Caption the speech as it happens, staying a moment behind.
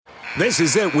This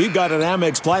is it. We've got an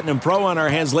Amex Platinum Pro on our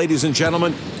hands, ladies and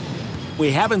gentlemen.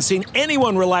 We haven't seen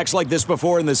anyone relax like this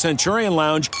before in the Centurion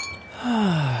Lounge.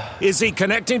 Is he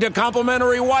connecting to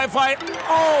complimentary Wi-Fi?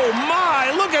 Oh,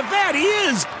 my. Look at that. He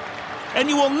is. And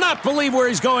you will not believe where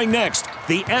he's going next.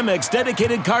 The Amex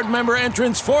dedicated card member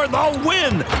entrance for the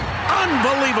win.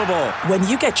 Unbelievable. When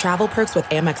you get travel perks with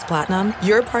Amex Platinum,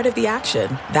 you're part of the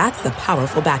action. That's the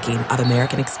powerful backing of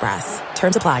American Express.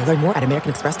 Terms apply. Learn more at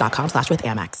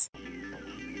americanexpress.com/withAmex.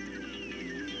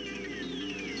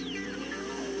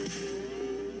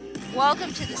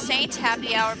 Welcome to the Saints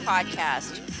Happy Hour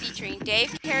podcast, featuring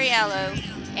Dave Cariello,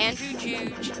 Andrew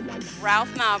Juge,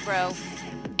 Ralph Malbrough,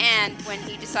 and when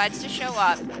he decides to show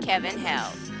up, Kevin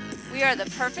Held. We are the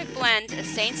perfect blend of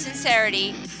Saints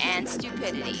sincerity and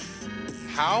stupidity.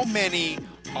 How many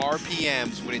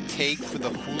RPMs would it take for the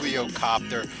Julio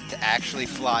copter to actually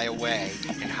fly away,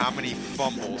 and how many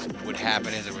fumbles would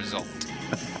happen as a result?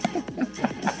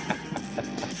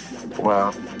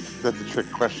 Well, that's a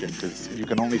trick question because you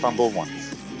can only fumble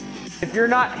once. If you're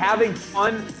not having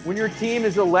fun when your team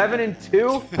is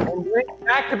 11-2 and wins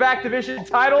back-to-back division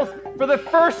titles for the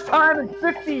first time in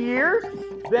 50 years,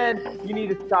 then you need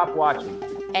to stop watching.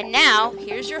 And now,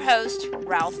 here's your host,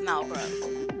 Ralph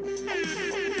Malbrough.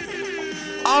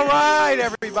 All right,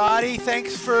 everybody.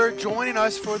 Thanks for joining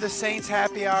us for the Saints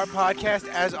Happy Hour podcast.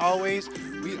 As always,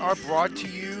 we are brought to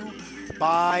you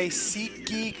by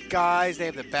SeatGeek. Guys, they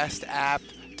have the best app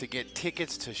to get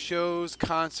tickets to shows,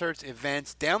 concerts,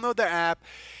 events. Download their app.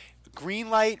 Green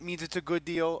light means it's a good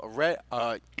deal.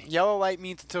 Yellow light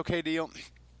means it's okay deal.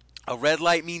 A red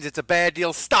light means it's a bad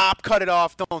deal. Stop, cut it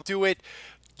off, don't do it.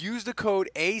 Use the code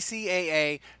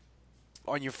ACAA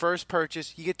on your first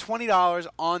purchase. You get $20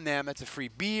 on them. That's a free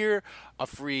beer, a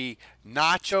free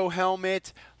nacho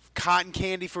helmet, cotton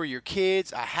candy for your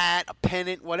kids, a hat, a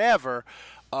pennant, whatever.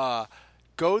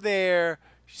 Go there.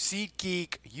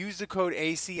 SeatGeek, use the code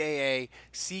ACAA,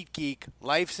 SeatGeek,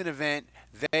 life's an event,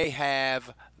 they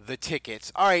have the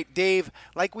tickets. All right, Dave,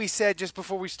 like we said just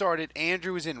before we started,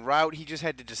 Andrew is en route. He just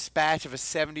had to dispatch of a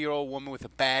 70-year-old woman with a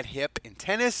bad hip in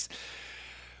tennis.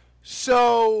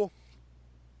 So,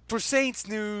 for Saints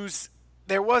news,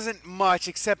 there wasn't much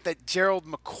except that Gerald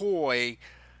McCoy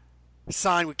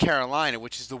signed with Carolina,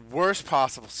 which is the worst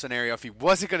possible scenario. If he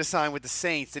wasn't going to sign with the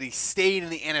Saints, that he stayed in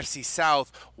the NFC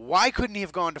South, why couldn't he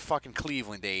have gone to fucking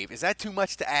Cleveland, Dave? Is that too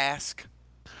much to ask?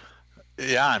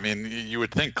 Yeah, I mean, you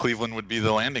would think Cleveland would be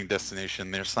the landing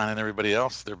destination. They're signing everybody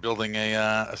else. They're building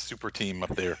a super team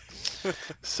up there.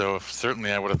 So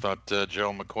certainly I would have thought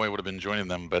Gerald McCoy would have been joining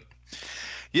them. But,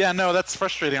 yeah, no, that's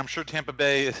frustrating. I'm sure Tampa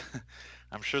Bay,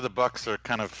 I'm sure the Bucs are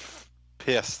kind of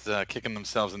pissed, kicking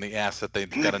themselves in the ass that they've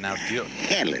got to now deal.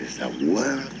 Hell is the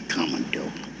world coming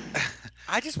to.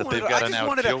 I just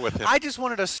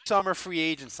wanted a summer free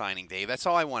agent signing, Dave. That's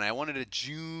all I wanted. I wanted a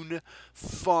June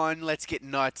fun, let's get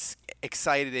nuts,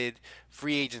 excited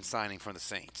free agent signing from the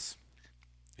Saints.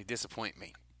 They disappoint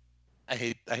me. I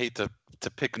hate to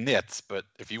pick nits, but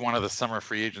if you wanted the summer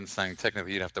free agent signing,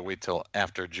 technically you'd have to wait till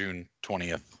after June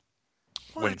 20th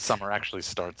when summer actually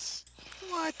starts.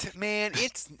 What, man?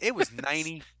 It was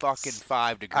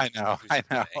 90-fucking-5 degrees. I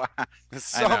know. The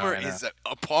summer is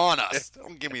upon us.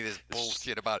 Don't give me this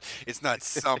bullshit about it's not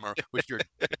summer with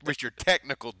your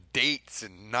technical dates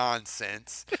and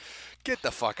nonsense. Get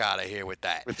the fuck out of here with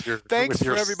that. Thanks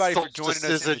for everybody for joining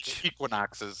us.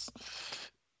 Equinoxes.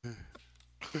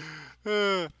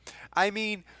 I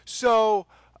mean, so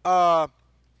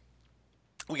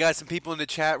we got some people in the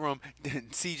chat room.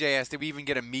 CJ asked, did we even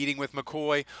get a meeting with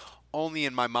McCoy? Only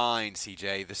in my mind,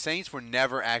 CJ. The Saints were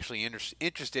never actually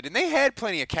interested, and they had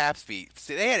plenty of cap space.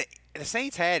 The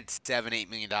Saints had $7-8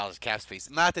 million cap space.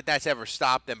 Not that that's ever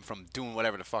stopped them from doing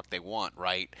whatever the fuck they want,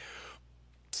 right?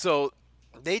 So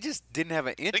they just didn't have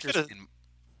an interest in.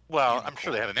 Well, I'm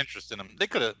sure they had an interest in him. They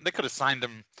could have signed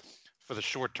him for the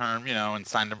short term, and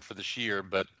signed him for this year.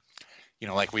 But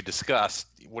like we discussed,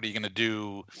 what are you going to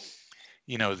do?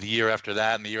 The year after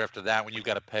that and the year after that when you've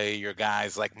got to pay your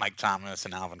guys like Mike Thomas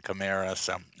and Alvin Kamara.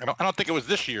 So I don't think it was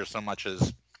this year so much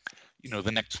as,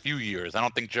 the next few years. I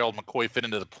don't think Gerald McCoy fit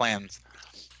into the plans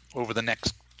over the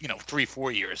next,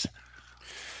 3-4 years.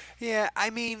 Yeah,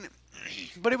 I mean,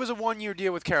 but it was a one-year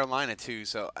deal with Carolina too.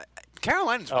 So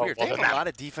Carolina's weird. They have a lot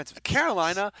of defensive.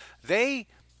 Carolina,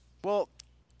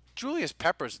 Julius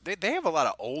Peppers, they have a lot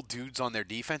of old dudes on their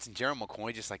defense, and Gerald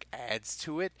McCoy just adds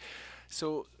to it.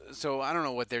 So I don't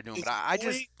know what they're doing,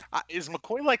 is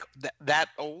McCoy like that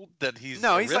old that he's?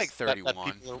 No, he's like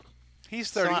 31.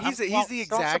 He's 30. So he's the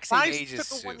exact same age as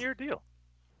Sue. 1-year deal.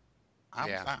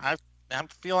 Yeah. I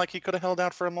feel like he could have held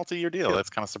out for a multi-year deal. That's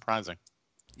kind of surprising.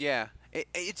 Yeah,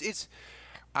 it's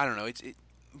I don't know.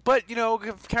 But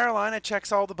if Carolina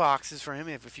checks all the boxes for him.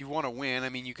 If you want to win, I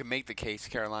mean, you can make the case.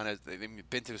 Carolina, they've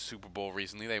been to the Super Bowl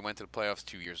recently. They went to the playoffs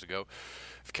 2 years ago.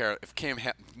 If Cam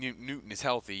Newton is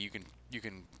healthy, you can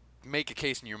make a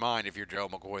case in your mind if you're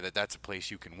Gerald McCoy that that's a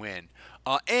place you can win.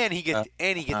 And he gets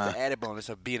the added bonus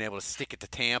of being able to stick it to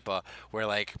Tampa, where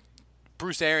like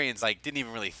Bruce Arians didn't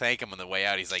even really thank him on the way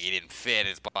out. He's like, he didn't fit,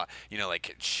 his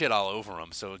shit all over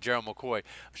him. So Gerald McCoy,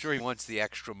 I'm sure he wants the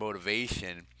extra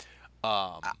motivation.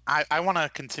 I want to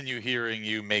continue hearing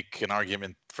you make an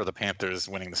argument for the Panthers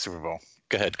winning the Super Bowl.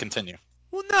 Go ahead, continue.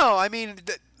 Well, no, I mean,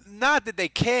 not that they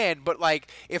can, but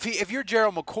if you're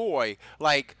Gerald McCoy,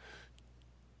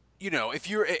 if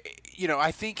you're,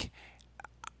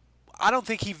 I don't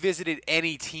think he visited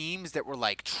any teams that were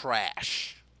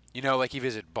trash. He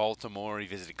visited Baltimore, he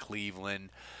visited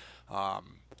Cleveland. I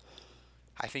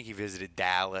think he visited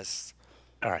Dallas.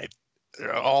 All right.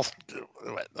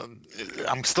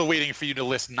 I'm still waiting for you to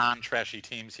list non-trashy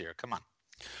teams here. Come on.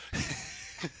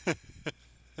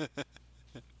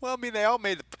 Well, I mean, they all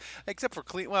made except for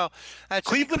Cleveland. Well,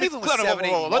 actually, Cleveland was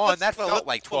 7-8-1. That felt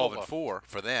like 12-4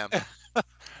 for them.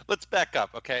 Let's back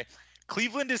up, okay?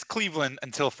 Cleveland is Cleveland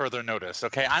until further notice,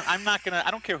 okay? I'm not going to –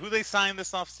 I don't care who they sign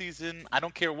this offseason. I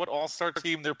don't care what all-star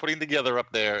team they're putting together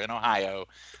up there in Ohio.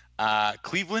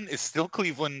 Cleveland is still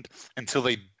Cleveland until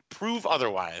they prove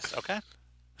otherwise, okay?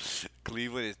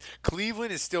 Cleveland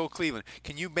is still Cleveland.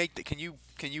 Can you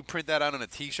print that out on a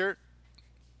T-shirt?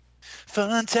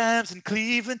 Fun times in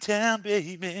Cleveland town,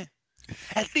 baby.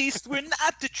 At least we're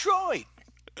not Detroit.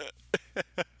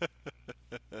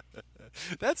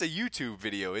 That's a YouTube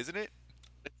video, isn't it?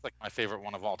 It's like my favorite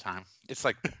one of all time. It's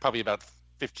like probably about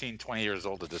 15, 20 years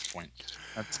old at this point.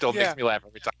 It still makes me laugh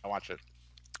every time I watch it.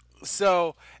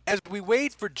 So, as we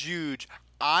wait for Juge,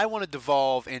 I want to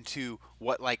devolve into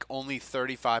what only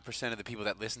 35% of the people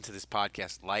that listen to this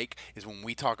podcast is when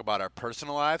we talk about our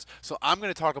personal lives. So I'm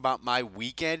going to talk about my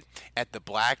weekend at the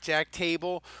blackjack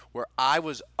table where I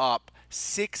was up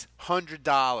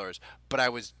 $600, but I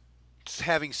was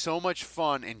having so much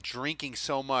fun and drinking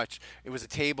so much. It was a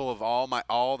table of all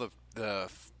the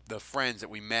friends that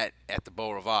we met at the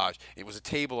Beau Rivage. It was a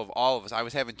table of all of us. I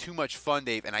was having too much fun,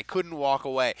 Dave, and I couldn't walk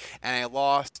away. And I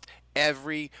lost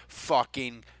every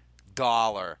fucking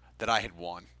dollar that I had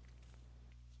won.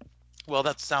 Well,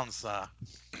 that sounds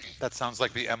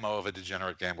like the MO of a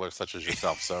degenerate gambler such as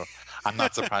yourself. So I'm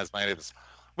not surprised by any of this.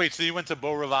 Wait, so you went to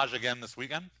Beau Rivage again this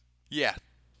weekend? Yeah.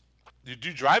 Did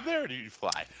you drive there or did you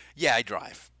fly? Yeah, I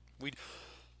drive.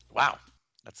 Wow,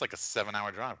 that's like a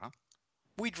 7-hour drive, huh?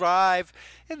 We drive,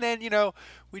 and then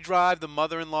we drive. The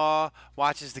mother-in-law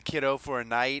watches the kiddo for a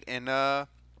night, and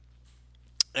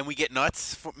we get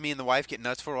nuts. Me and the wife get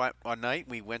nuts for a night.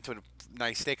 We went to a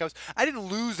nice steakhouse. I didn't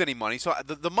lose any money, so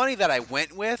the money that I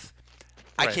went with,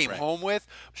 I came home with.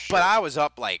 Sure. But I was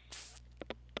up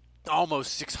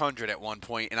almost 600 at one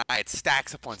point, and I had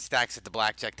stacks upon stacks at the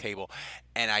blackjack table,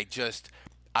 and I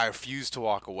refused to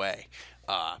walk away.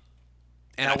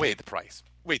 And I paid the price.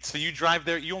 Wait, so you drive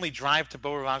there? You only drive to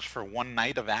Beau Rivage for one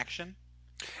night of action?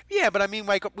 Yeah, but I mean,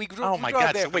 we drove. Oh my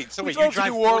God! There. So wait, you drive to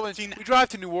New Orleans. We drive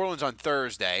to New Orleans on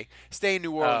Thursday. Stay in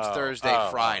New Orleans Thursday,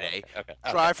 Friday. Okay.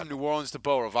 Drive from New Orleans to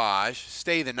Beau Rivage.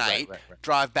 Stay the night. Right.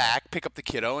 Drive back, pick up the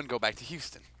kiddo, and go back to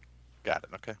Houston. Got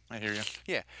it. Okay, I hear you.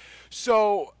 Yeah.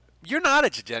 So you're not a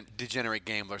degenerate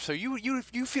gambler, so you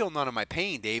feel none of my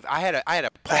pain, Dave. I had a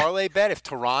parlay bet. If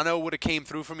Toronto would have came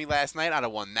through for me last night, I'd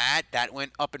have won that. That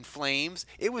went up in flames.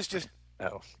 It was just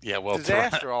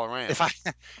disaster all around.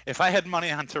 If I had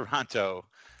money on Toronto,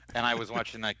 and I was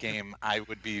watching that game, I'd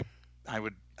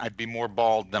be more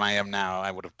bald than I am now.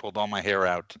 I would have pulled all my hair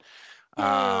out.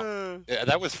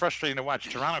 That was frustrating to watch.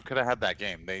 Toronto could have had that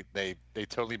game. They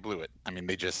totally blew it. I mean,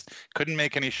 they just couldn't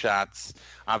make any shots.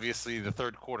 Obviously, the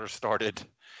third quarter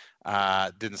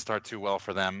didn't start too well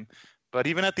for them. But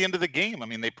even at the end of the game, I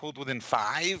mean, they pulled within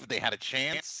 5. They had a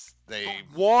chance.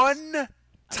 One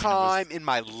time in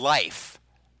my life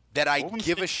that I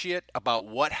give a shit about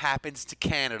what happens to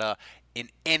Canada in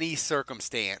any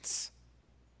circumstance,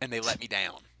 and they let me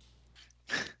down.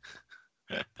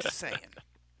 Just saying.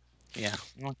 Yeah,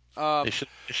 they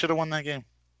should have won that game.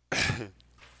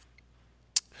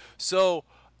 So,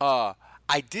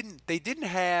 they didn't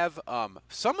have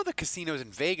some of the casinos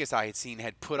in Vegas I had seen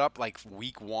had put up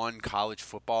week 1 college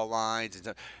football lines and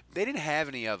stuff. They didn't have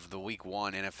any of the week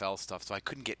 1 NFL stuff, so I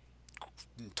couldn't get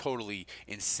totally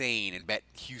insane and bet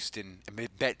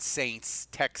Saints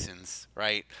Texans,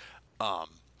 right? Oh,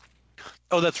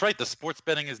 that's right. The sports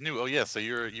betting is new. Oh, yeah. So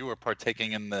you were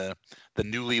partaking in the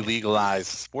newly legalized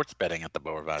sports betting at the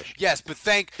Beau Rivage. Yes, but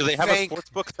do they have a sports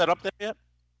book set up there yet?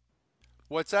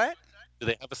 What's that? Do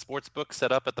they have a sports book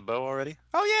set up at the Bow already?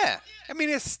 Oh yeah, I mean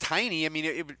it's tiny. I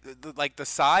mean, like the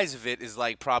size of it is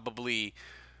like probably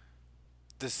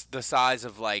the size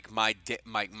of like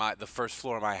the first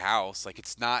floor of my house. Like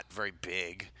it's not very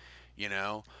big, you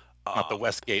know. Not the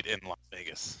Westgate in Las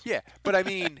Vegas. Yeah, but I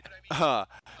mean,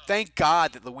 thank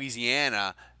God that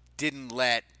Louisiana didn't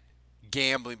let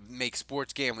make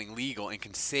sports gambling legal and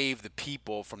can save the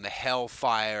people from the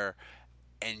hellfire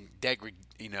and degenerate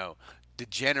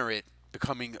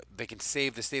becoming. They can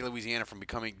save the state of Louisiana from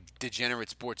becoming degenerate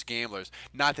sports gamblers.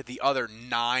 Not that the other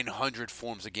 900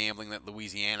 forms of gambling that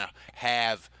Louisiana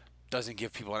have doesn't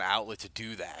give people an outlet to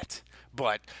do that.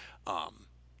 But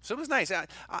so it was nice.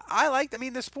 I liked. I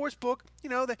mean, the sports book. You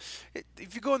know,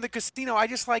 if you go in the casino, I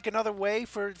just like another way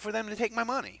for them to take my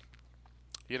money.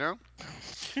 You know.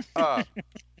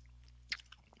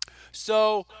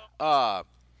 So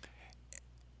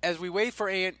as we wait for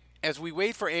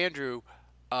Andrew,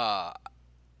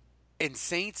 in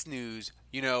Saints news,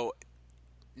 you know,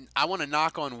 I want to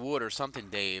knock on wood or something,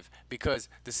 Dave, because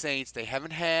the Saints, they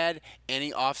haven't had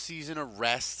any off-season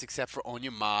arrests except for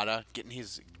Onyemata getting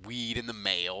his weed in the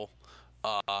mail.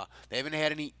 They haven't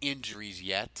had any injuries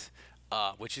yet,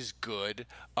 which is good.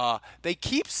 They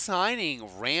keep signing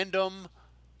random,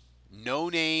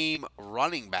 no-name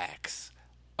running backs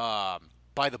by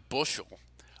the bushel.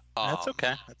 That's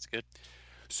okay. That's good.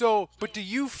 So, but do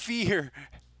you fear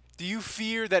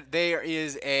that there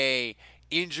is a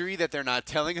injury that they're not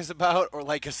telling us about, or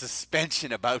like a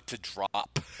suspension about to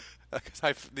drop?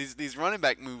 Because these running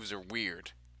back moves are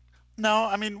weird. No,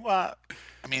 I mean,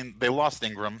 they lost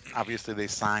Ingram. Obviously, they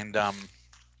signed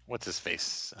what's his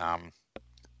face?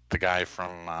 The guy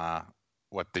from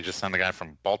they just signed the guy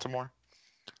from Baltimore,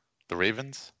 the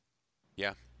Ravens.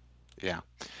 Yeah. Yeah.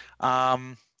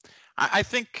 I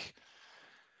think.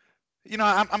 You know,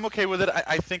 I'm okay with it.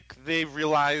 I think they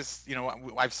realized, you know,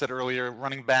 I've said earlier,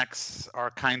 running backs are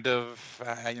kind of,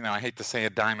 I hate to say a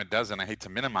dime a dozen. I hate to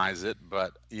minimize it,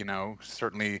 but, you know,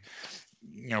 certainly,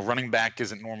 you know, running back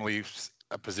isn't normally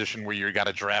a position where you got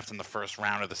to draft in the first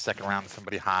round or the second round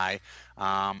somebody high.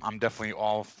 I'm definitely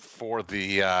all for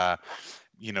the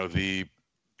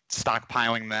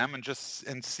stockpiling them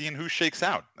and seeing who shakes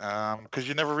out, because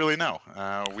you never really know.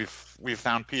 We've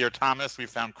found Pierre Thomas, we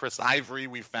found Chris Ivory,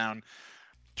 we found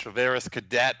Travaris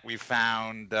Cadet, we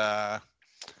found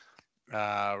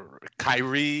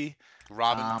Kyrie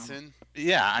Robinson.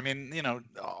 Yeah, I mean, you know,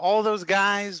 all those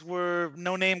guys were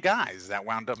no-name guys that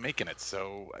wound up making it.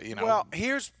 So, you know. Well,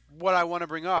 here's what I want to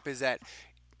bring up is that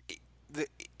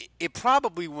it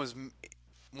probably was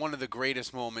one of the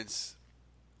greatest moments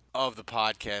of the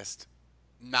podcast,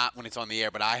 not when it's on the air,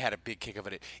 but I had a big kick of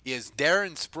it, is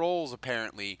Darren Sproles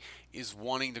apparently is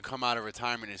wanting to come out of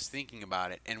retirement, is thinking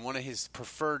about it, and one of his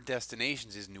preferred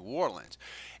destinations is New Orleans.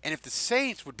 And if the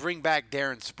Saints would bring back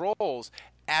Darren Sproles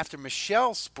after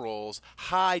Michelle Sproles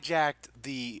hijacked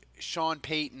the Sean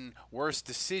Payton worst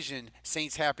decision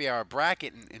Saints Happy Hour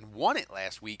bracket and won it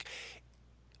last week,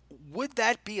 would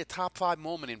that be a top 5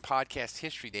 moment in podcast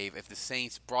history, Dave, if the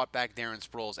Saints brought back Darren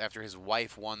Sproles after his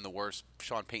wife won the worst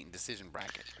Sean Payton decision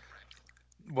bracket?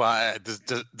 Well,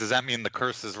 does that mean the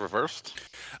curse is reversed?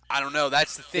 I don't know.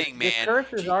 That's the thing, man. The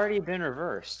curse has already been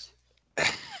reversed.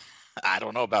 I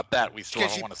don't know about that. We still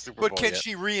haven't won a Super Bowl But can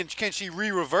yet. she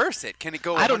re-reverse it? Can it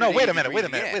go? I don't know. Wait a minute.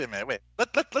 Yeah.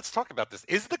 Let's talk about this.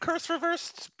 Is the curse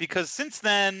reversed? Because since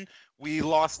then we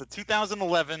lost the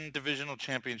 2011 divisional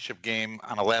championship game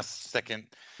on a last-second.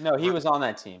 No, he was on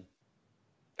that team.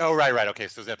 Oh, right. Okay,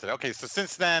 so after that. Okay, so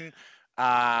since then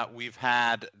we've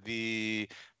had the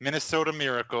Minnesota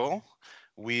Miracle.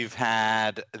 We've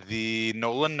had the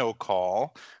Nolan no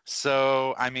call.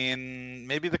 So, I mean,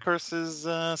 maybe the curse is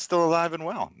still alive and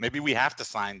well. Maybe we have to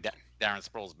sign Darren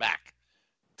Sproles back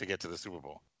to get to the Super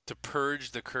Bowl. To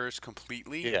purge the curse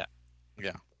completely? Yeah.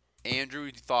 Andrew,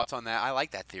 thoughts on that? I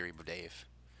like that theory, Dave.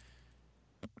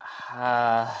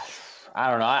 I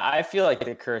don't know. I feel like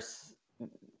the curse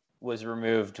was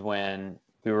removed when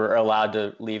we were allowed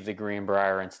to leave the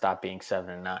Greenbrier and stop being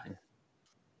 7-9.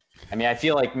 I mean, I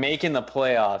feel like making the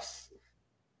playoffs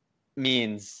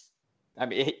means, I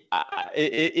mean,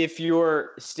 if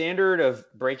your standard of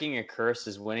breaking a curse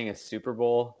is winning a Super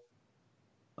Bowl,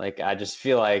 like, I just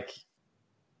feel like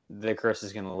the curse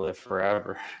is going to live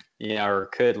forever, or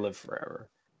could live forever.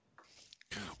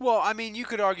 Well, I mean, you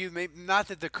could argue, maybe not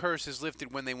that the curse is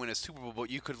lifted when they win a Super Bowl,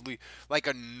 but you could like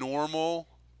a normal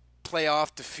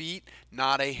playoff defeat,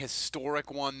 not a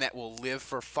historic one that will live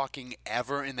for fucking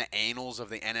ever in the annals of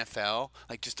the NFL,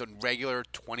 like just a regular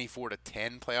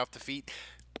 24-10 playoff defeat.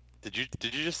 Did you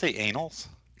just say annals?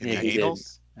 Yeah, he did.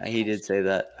 He did say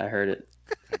that. I heard it.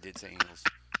 He did say annals.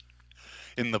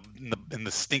 in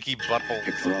the stinky butthole.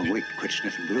 Pick the wrong week. Quit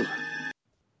sniffing glue.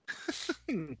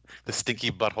 The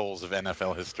stinky buttholes of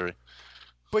NFL history.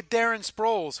 But Darren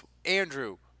Sproles,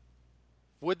 Andrew,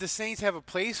 would the Saints have a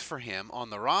place for him on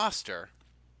the roster?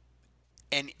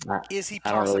 And is he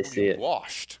I don't really possibly see it.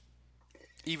 washed?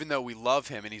 Even though we love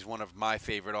him and he's one of my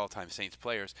favorite all-time Saints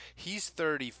players, he's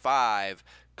 35,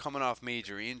 coming off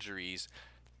major injuries.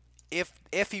 If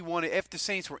the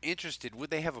Saints were interested, would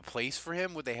they have a place for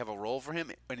him? Would they have a role for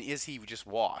him? And is he just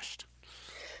washed?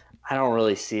 I don't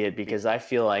really see it because I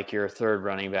feel like your third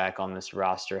running back on this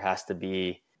roster has to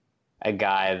be a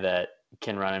guy that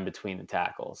can run in between the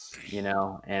tackles,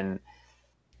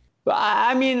 but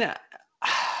I mean,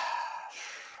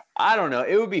 I don't know.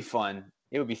 It would be fun.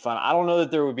 I don't know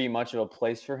that there would be much of a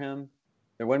place for him.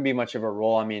 There wouldn't be much of a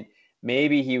role. I mean,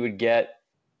 maybe he would get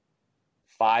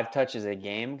 5 touches a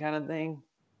game kind of thing.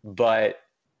 But,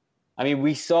 I mean,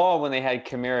 we saw when they had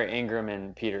Kamara, Ingram,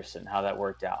 and Peterson how that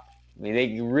worked out. I mean,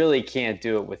 they really can't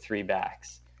do it with 3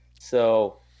 backs.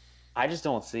 So I just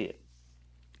don't see it.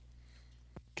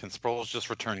 Can Sproles just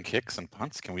return kicks and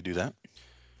punts? Can we do that?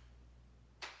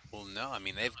 Well, no. I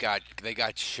mean, they got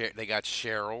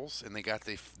Sherrills and they got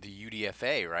the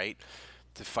UDFA, right,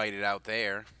 to fight it out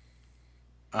there.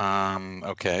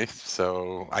 Okay,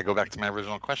 so I go back to my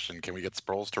original question. Can we get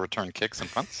Sproles to return kicks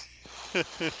and punts?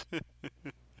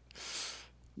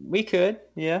 We could,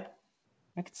 yeah.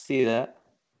 I could see that.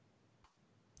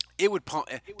 It would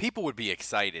people would be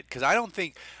excited because I don't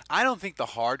think the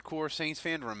hardcore Saints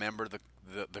fan remember the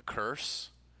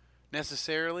curse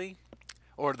necessarily,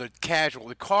 or the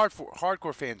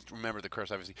hardcore fans remember the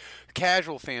curse obviously.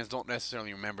 Casual fans don't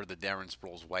necessarily remember the Darren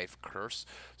Sproles wife curse.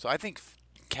 So I think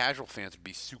casual fans would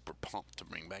be super pumped to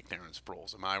bring back Darren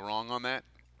Sproles. Am I wrong on that?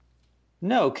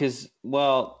 No, because,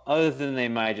 other than they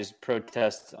might just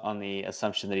protest on the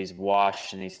assumption that he's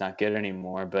washed and he's not good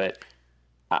anymore. But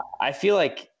I feel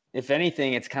like, if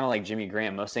anything, it's kind of like Jimmy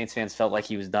Graham. Most Saints fans felt like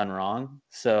he was done wrong.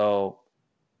 So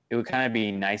it would kind of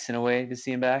be nice in a way to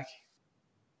see him back.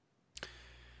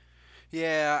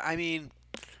 Yeah, I mean,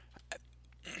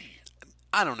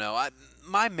 I don't know.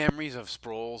 My memories of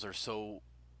Sproles are so,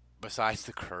 besides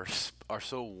the curse, are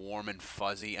so warm and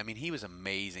fuzzy. I mean, he was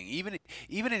amazing. Even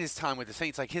in his time with the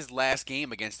Saints, like his last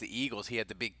game against the Eagles, he had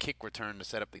the big kick return to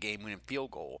set up the game-winning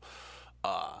field goal.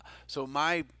 So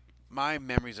my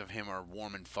memories of him are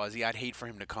warm and fuzzy. I'd hate for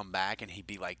him to come back and he'd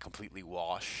be like completely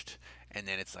washed, and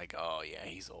then it's like, oh yeah,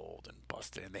 he's old and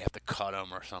busted, and they have to cut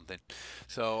him or something.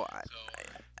 So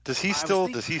does he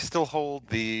still hold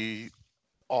the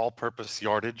all-purpose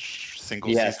yardage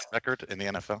single-season record in the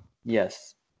NFL?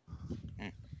 Yes.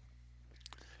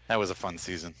 That was a fun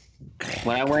season.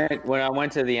 When I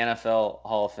went to the NFL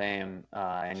Hall of Fame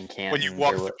in Canton, when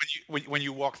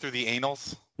you walk through the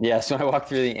annals. Yes, when I walked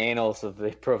through the annals of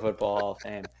the Pro Football Hall of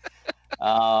Fame,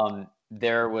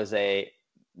 there was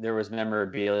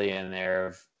memorabilia in there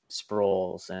of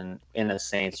Sproles and in a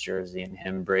Saints jersey and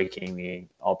him breaking the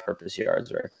all-purpose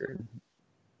yards record.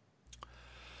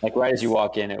 Like right as you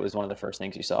walk in, it was one of the first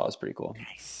things you saw. It was pretty cool.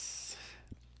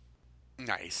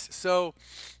 Nice. So,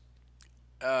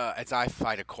 as I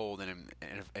fight a cold, and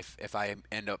if I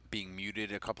end up being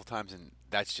muted a couple times, and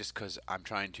that's just because I'm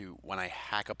trying to, when I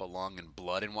hack up a lung and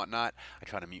blood and whatnot, I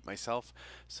try to mute myself.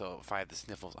 So if I have the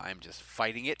sniffles, I am just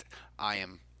fighting it. I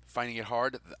am fighting it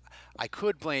hard. I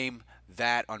could blame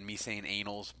that on me saying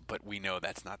anals, but we know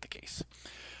that's not the case.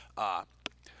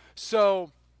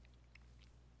 So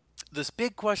this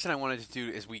big question I wanted to do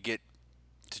as we get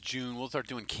to June, we'll start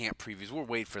doing camp previews. We'll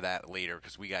wait for that later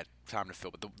because we got time to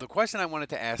fill. But the question I wanted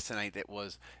to ask tonight that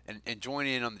was, and join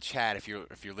in on the chat if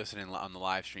you're listening on the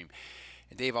live stream.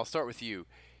 And Dave, I'll start with you.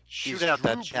 Shoot out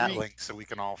that chat link so we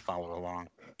can all follow along.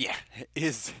 Yeah,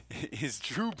 is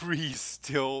Drew Brees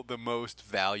still the most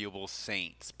valuable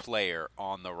Saints player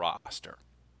on the roster?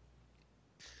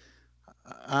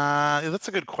 That's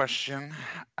a good question.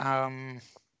 When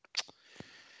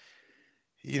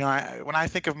I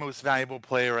think of most valuable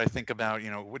player, I think about,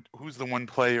 who's the one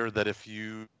player that if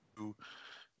you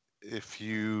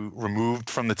removed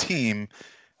from the team,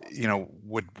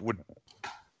 would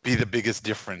be the biggest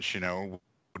difference,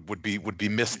 would be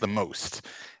missed the most.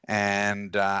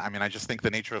 And I just think the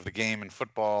nature of the game in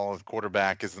football,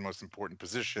 quarterback is the most important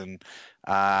position.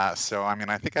 So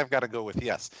I think I've got to go with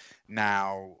yes.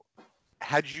 Now,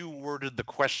 had you worded the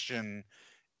question,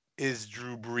 is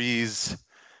Drew Brees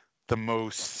the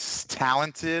most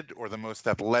talented or the most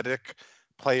athletic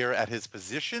player at his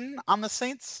position on the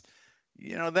Saints,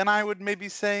 then I would maybe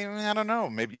say, I don't know,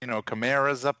 maybe,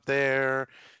 Kamara's up there,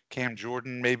 Cam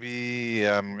Jordan, maybe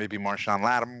Marshawn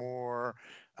Lattimore,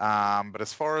 But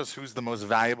as far as who's the most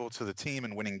valuable to the team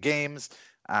and winning games,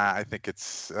 I think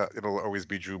it'll always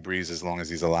be Drew Brees as long as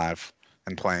he's alive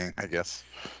and playing, I guess.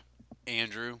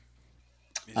 Andrew?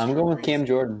 I'm going with Cam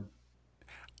Jordan.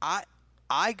 I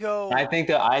think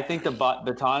the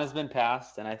baton has been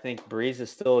passed, and I think Brees is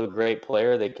still a great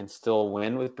player. They can still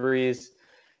win with Brees.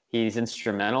 He's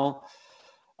instrumental.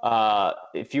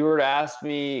 If you were to ask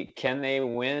me, can they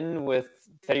win with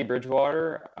Teddy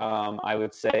Bridgewater? I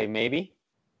would say maybe.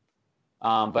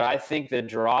 But I think the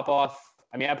drop-off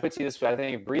 – I mean, I put it this way. I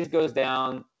think if Brees goes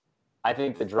down, I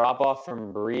think the drop-off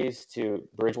from Brees to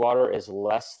Bridgewater is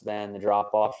less than the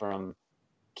drop-off from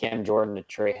Cam Jordan to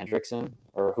Trey Hendrickson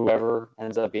or whoever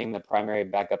ends up being the primary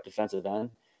backup defensive end.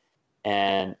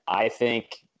 And I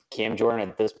think Cam Jordan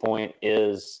at this point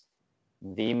is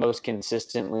the most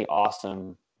consistently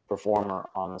awesome performer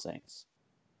on the Saints.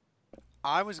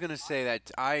 I was going to say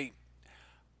that I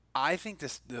think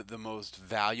the most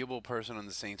valuable person on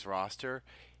the Saints roster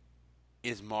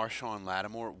is Marshawn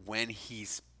Lattimore when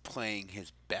he's playing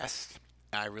his best.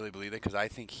 I really believe it because I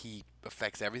think he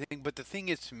affects everything. But the thing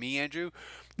is, to me, Andrew,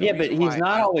 but he's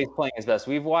not always playing his best.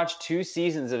 We've watched 2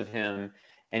 seasons of him,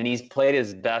 and he's played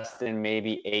his best in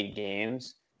maybe 8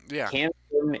 games. Yeah, Cam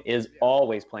Jordan is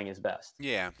always playing his best.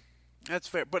 Yeah. That's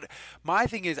fair. But my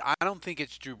thing is, I don't think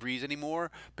it's Drew Brees anymore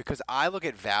because I look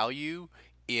at value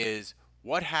is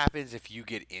what happens if you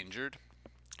get injured,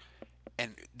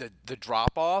 and the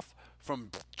drop off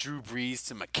from Drew Brees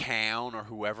to McCown or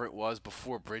whoever it was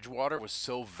before Bridgewater was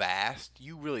so vast,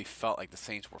 you really felt like the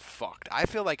Saints were fucked. I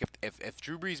feel like if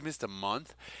Drew Brees missed a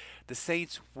month, the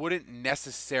Saints wouldn't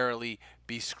necessarily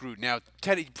be screwed. Now,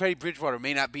 Teddy Bridgewater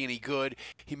may not be any good.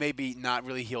 He may be not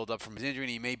really healed up from his injury,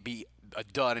 and he may be a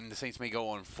dud, and the Saints may go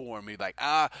on 4 and be like,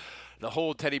 the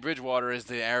whole Teddy Bridgewater is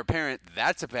the heir apparent.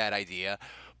 That's a bad idea.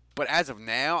 But as of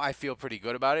now, I feel pretty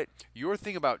good about it. Your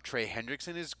thing about Trey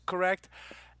Hendrickson is correct.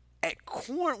 At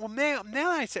corner, well,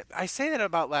 now I say that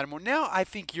about Lattimore. Now I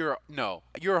think you're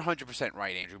 100%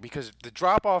 right, Andrew, because the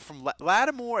drop off from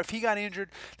Lattimore, if he got injured,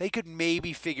 they could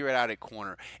maybe figure it out at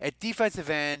corner. At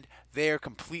defensive end, they're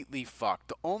completely fucked.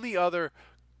 The only other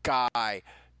guy,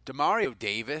 Demario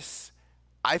Davis,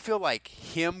 I feel like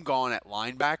him gone at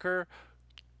linebacker,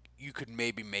 you could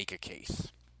maybe make a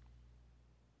case.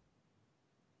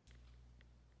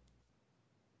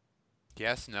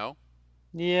 Yes, no?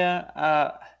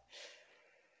 Yeah,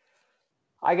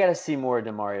 I got to see more of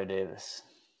Demario Davis.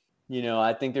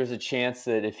 I think there's a chance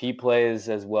that if he plays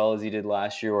as well as he did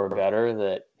last year or better,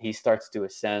 that he starts to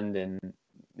ascend and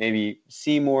maybe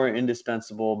see more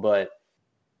indispensable. But,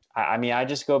 I mean, I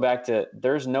just go back to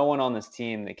there's no one on this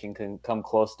team that can come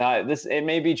close. Now, it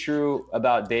may be true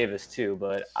about Davis too,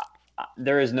 but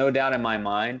there is no doubt in my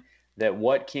mind that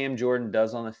what Cam Jordan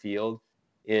does on the field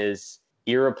is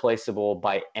irreplaceable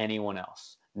by anyone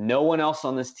else. No one else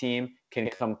on this team can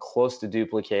come close to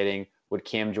duplicating what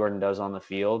Cam Jordan does on the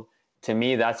field. To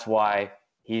me, that's why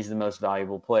he's the most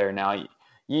valuable player. Now,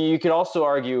 you could also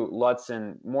argue Lutz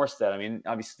and Morstead. I mean,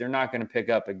 obviously, they're not going to pick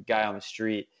up a guy on the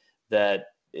street that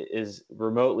is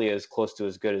remotely as close to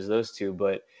as good as those two.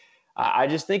 But I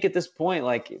just think at this point,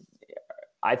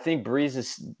 I think Brees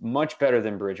is much better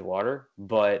than Bridgewater,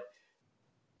 but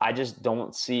I just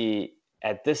don't see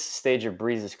at this stage of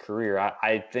Brees' career,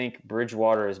 I think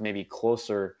Bridgewater is maybe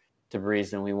closer to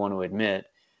Brees than we want to admit.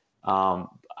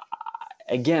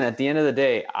 Again, at the end of the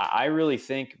day, I really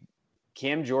think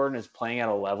Cam Jordan is playing at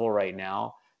a level right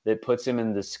now that puts him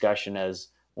in discussion as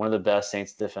one of the best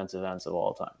Saints defensive ends of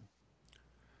all time.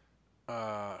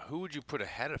 Who would you put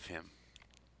ahead of him?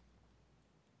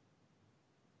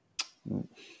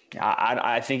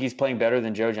 I think he's playing better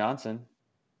than Joe Johnson.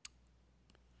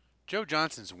 Joe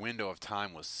Johnson's window of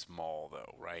time was small,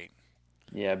 though, right?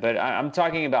 Yeah, but I'm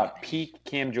talking about peak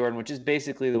Cam Jordan, which is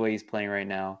basically the way he's playing right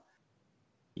now.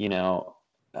 I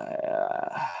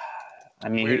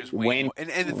mean, Wayne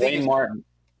Martin.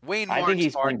 Wayne Martin. I think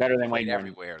he's playing better than Wayne Martin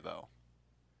everywhere, though.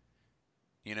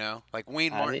 Like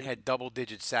Wayne Martin had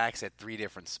double-digit sacks at 3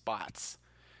 different spots.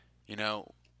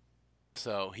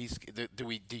 So he's. Do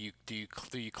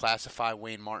you classify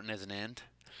Wayne Martin as an end?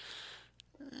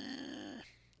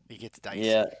 It gets dicey.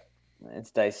 Yeah,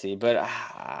 it's dicey. But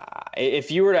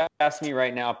if you were to ask me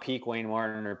right now, peak Wayne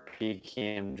Martin or peak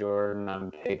Cam Jordan,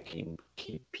 I'm picking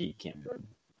peak Cam Jordan.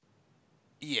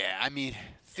 Yeah, I mean,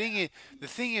 the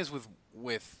thing is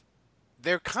with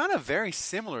they're kind of very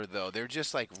similar though. They're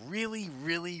just like really,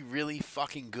 really, really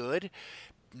fucking good.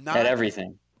 At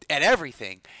everything.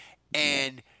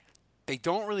 And they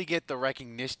don't really get the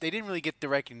recognition. They didn't really get the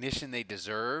recognition they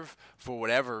deserve for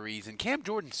whatever reason. Cam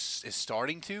Jordan is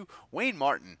starting to. Wayne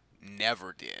Martin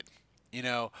never did. You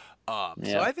know, so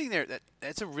Yeah. I think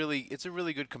it's a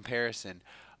really good comparison.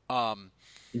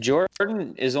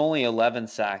 Jordan is only 11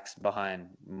 sacks behind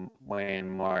Wayne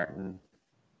Martin.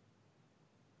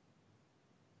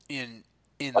 In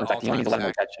the In fact, he only all-time needs 11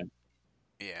 sack. to catch him.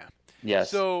 Yeah. Yes.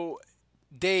 So,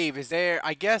 Dave, is there?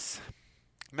 I guess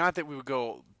not that we would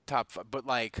go top 5, but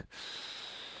like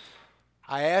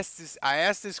I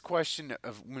asked this question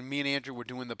of when me and Andrew were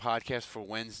doing the podcast for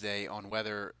Wednesday on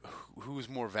whether who's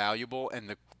more valuable,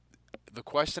 and the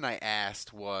question I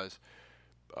asked was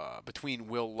between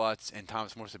Will Lutz and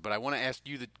Thomas Morstead. But I want to ask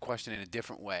you the question in a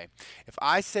different way. If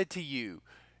I said to you,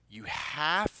 you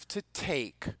have to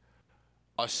take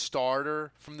a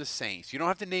starter from the Saints. You don't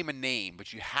have to name a name,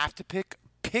 but you have to pick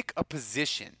a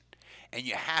position, and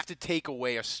you have to take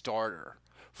away a starter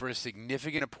for a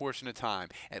significant portion of time,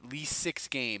 at least 6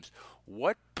 games.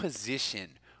 What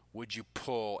position would you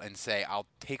pull and say, I'll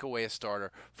take away a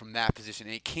starter from that position?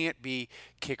 And it can't be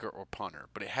kicker or punter,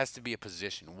 but it has to be a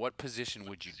position. What position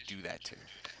would you do that to?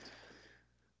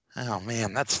 Oh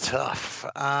man, that's tough.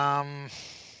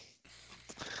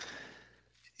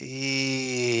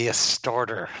 A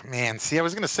starter, man. See, I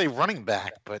was gonna say running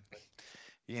back, but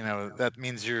that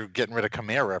means you're getting rid of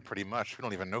Kamara pretty much. We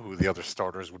don't even know who the other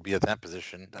starters would be at that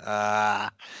position.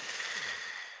 God,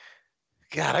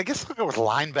 I guess I'll go with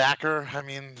linebacker. I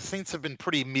mean, the Saints have been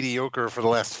pretty mediocre for the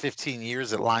last 15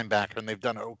 years at linebacker, and they've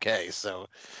done okay. So I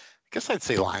guess I'd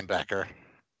say linebacker.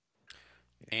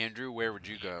 Andrew, where would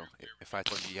you go if I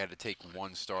told you had to take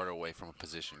one starter away from a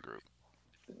position group?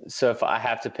 So if I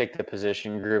have to pick the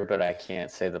position group, but I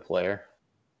can't say the player.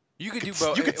 You could do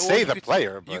both. You could say the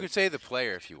player, but you could say the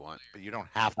player if you want, but you don't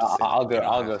have to. I'll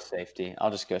go safety.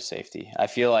 I'll just go safety. I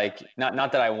feel like not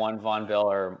that I want Von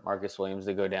Bell or Marcus Williams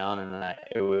to go down, and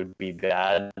it would be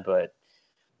bad, but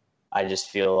I just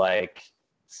feel like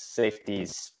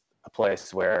safety's a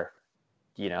place where,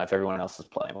 if everyone else is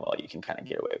playing well, you can kind of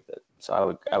get away with it.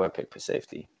 So I would pick for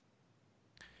safety.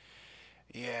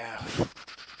 Yeah,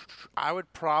 I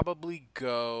would probably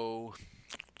go.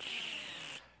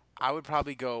 Ooh,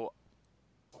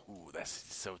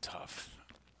 that's so tough.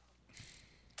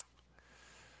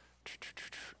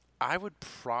 I would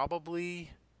probably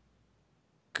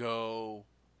go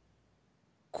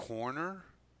corner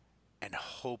and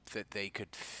hope that they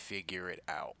could figure it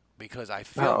out, because I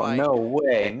feel like no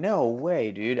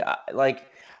way, dude. I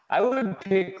would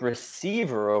pick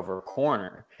receiver over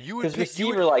corner. You would pick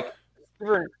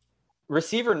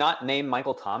receiver not named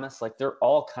Michael Thomas, like they're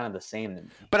all kind of the same to me.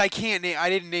 But I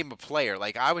didn't name a player.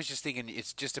 Like, I was just thinking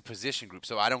it's just a position group,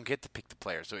 so I don't get to pick the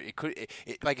player. So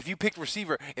like if you pick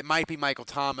receiver, it might be Michael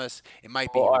Thomas, it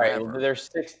might be all whoever. right,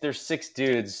 there's 6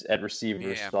 dudes at receiver,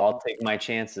 Yeah. so I'll take my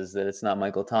chances that it's not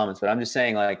Michael Thomas. But I'm just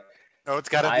saying, like, No, it's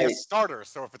got to be a starter.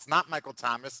 So if it's not Michael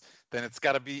Thomas, then it's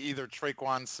got to be either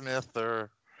Traquan Smith or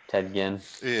Ted Ginn.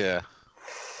 Yeah.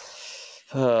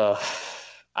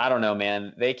 I don't know,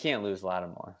 man. They can't lose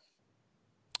Lattimore.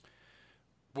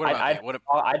 What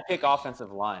about I'd pick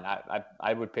offensive line.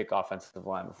 I would pick offensive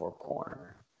line before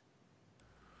corner.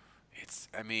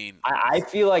 I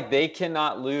feel like they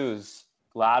cannot lose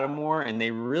Lattimore, and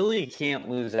they really can't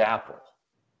lose Apple.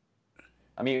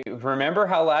 I mean, remember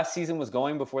how last season was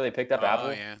going before they picked up Apple?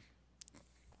 Oh, yeah.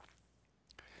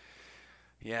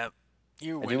 Yeah.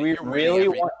 Do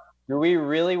we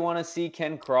really want to see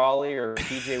Ken Crawley or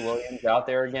P.J. Williams out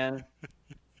there again,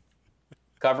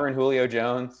 covering Julio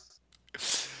Jones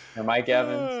or Mike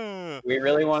Evans? Do we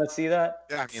really want to see that?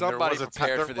 Yeah, I mean, somebody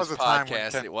prepared for this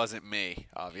podcast. It wasn't me,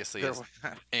 obviously.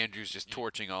 Andrew's just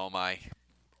torching all my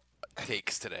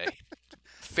takes today.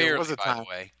 Fairly, by the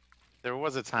way. There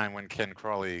was a time when Ken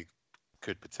Crawley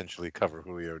could potentially cover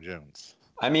Julio Jones.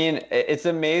 I mean, it's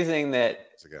amazing that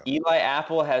Eli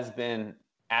Apple has been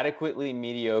adequately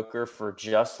mediocre for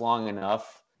just long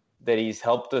enough that he's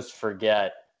helped us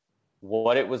forget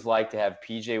what it was like to have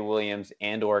P.J. Williams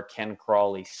and or Ken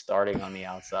Crawley starting on the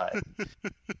outside.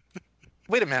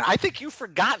 Wait a minute. I think you've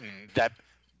forgotten that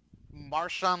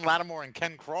Marshawn Lattimore and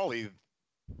Ken Crawley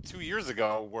 2 years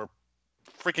ago were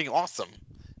freaking awesome.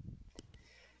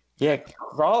 Yeah,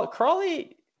 Crawley's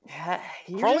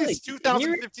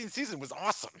 2015 season was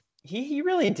awesome. He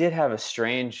really did have a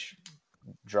strange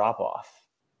drop-off.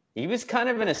 He was kind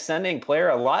of an ascending player.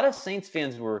 A lot of Saints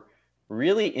fans were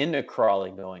really into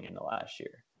Crawley going into last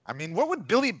year. I mean, what would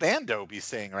Billy Bando be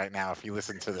saying right now if he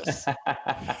listened to this?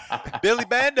 Billy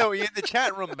Bando, you in the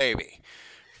chat room, baby.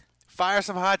 Fire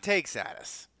some hot takes at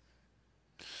us.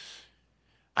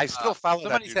 I still follow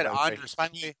somebody that. Somebody said Andres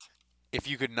Pete. If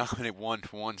you could nominate one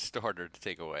starter to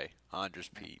take away, Andres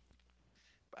Pete.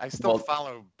 I still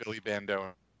follow Billy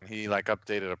Bando He like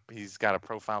updated. He's got a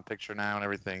profile picture now and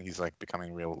everything. He's like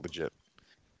becoming real legit.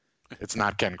 It's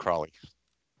not Ken Crawley.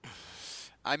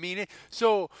 I mean,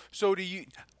 so do you?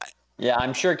 Yeah,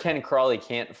 I'm sure Ken Crawley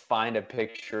can't find a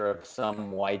picture of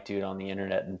some white dude on the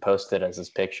internet and post it as his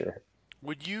picture.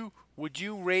 Would you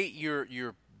rate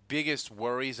your biggest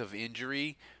worries of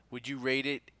injury? Would you rate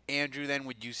it, Andrew? Then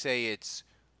would you say it's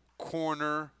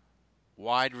corner,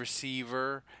 wide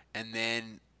receiver, and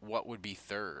then what would be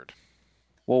third?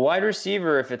 Well, wide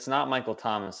receiver, if it's not Michael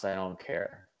Thomas, I don't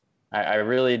care. I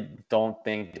really don't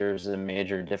think there's a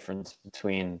major difference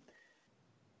between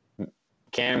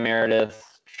Cam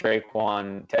Meredith,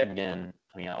 Traquan, Ted Ginn.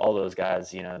 I mean, all those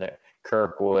guys, they're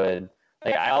Kirkwood.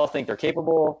 Like, I all think they're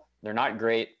capable. They're not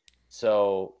great.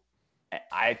 So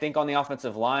I think on the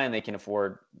offensive line, they can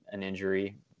afford an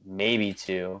injury, maybe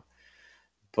two.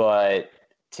 But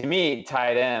to me,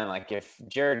 tight end, like if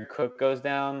Jared Cook goes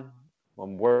down, well,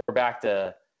 we're back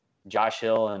to Josh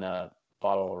Hill and a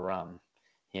bottle of rum,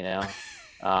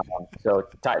 So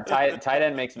tight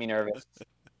end makes me nervous.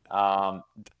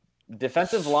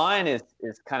 Defensive line is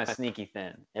kind of sneaky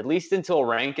thin, at least until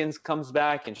Rankins comes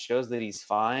back and shows that he's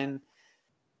fine.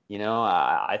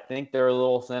 I think they're a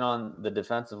little thin on the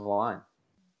defensive line.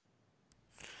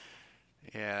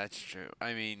 Yeah, that's true.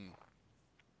 I mean,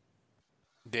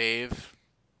 Dave,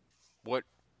 what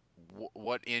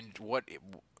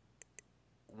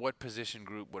position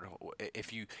group would,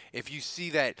 if you see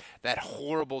that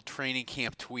horrible training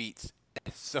camp tweets,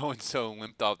 so and so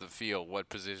limped off the field, what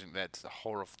position? That's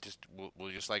horrible. Just will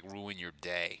just like ruin your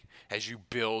day as you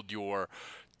build your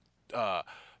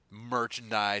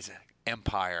merchandise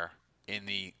empire in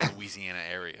the Louisiana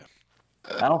area.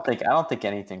 I don't think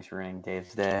anything's ruining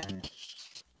Dave's day.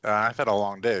 I've had a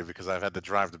long day because I've had to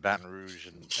drive to Baton Rouge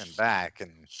and back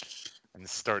and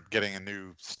start getting a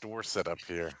new store set up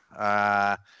here.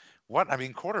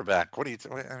 Quarterback. What do you?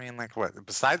 Like what?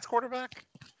 Besides quarterback?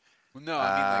 No,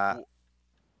 I mean like.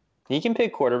 He can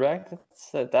pick quarterback.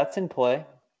 That's in play.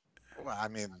 Well, I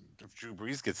mean, if Drew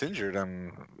Brees gets injured,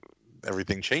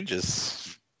 everything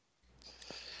changes.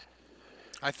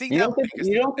 I think you don't think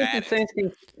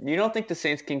the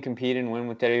Saints can compete and win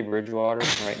with Teddy Bridgewater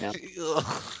right now?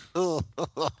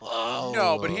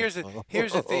 No, but here's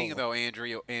the thing though,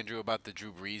 Andrew, about the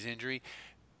Drew Brees injury.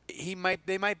 They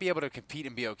might be able to compete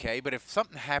and be okay, but if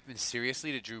something happens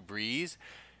seriously to Drew Brees,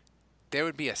 there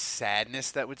would be a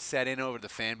sadness that would set in over the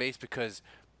fan base, because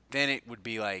then it would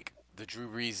be like the Drew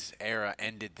Brees era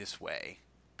ended this way.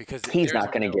 Because he's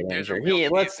not going to get injured.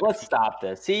 Let's stop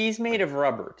this. He's made of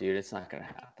rubber, dude. It's not going to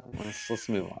happen. Let's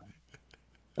move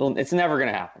on. It's never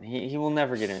going to happen. He will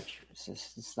never get injured.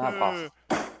 It's not possible.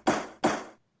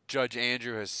 Judge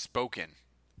Andrew has spoken.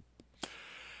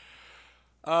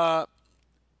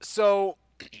 So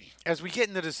as we get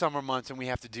into the summer months and we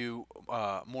have to do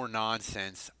more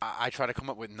nonsense, I try to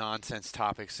come up with nonsense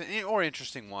topics or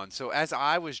interesting ones. So as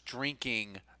I was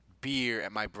drinking beer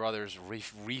at my brother's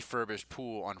refurbished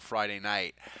pool on Friday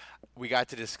night, we got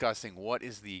to discussing what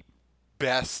is the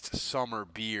best summer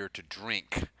beer to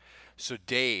drink. So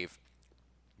Dave,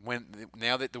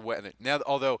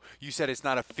 although you said it's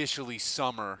not officially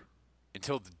summer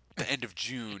until the end of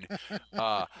June,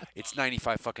 it's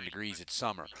 95 fucking degrees. It's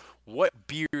summer. What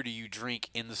beer do you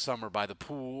drink in the summer by the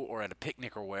pool or at a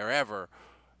picnic or wherever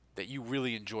that you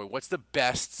really enjoy? What's the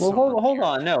best? Well, hold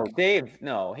on. No, Dave.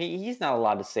 No, he's not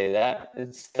allowed to say that.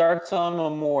 It starts on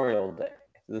Memorial Day.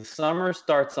 The summer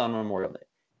starts on Memorial Day.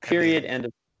 Period. End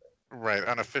of. Right.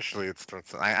 Unofficially, it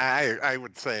starts. I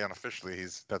would say unofficially,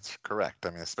 that's correct. I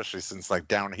mean, especially since like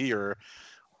down here,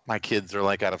 my kids are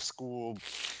like out of school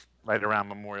right around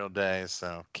Memorial Day,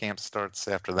 so camp starts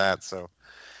after that. So,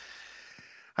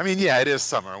 I mean, yeah, it is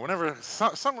summer. Whenever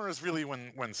summer is really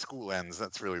when school ends.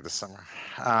 That's really the summer.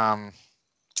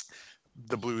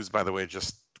 The Blues, by the way,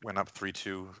 just went up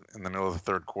 3-2 in the middle of the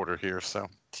third quarter here. So,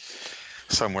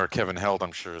 somewhere Kevin Held,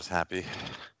 I'm sure, is happy.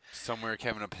 Somewhere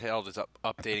Kevin Held is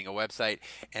updating a website,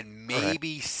 and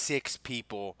maybe 6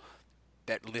 people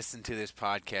that listen to this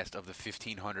podcast of the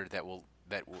 1,500 that will,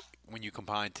 when you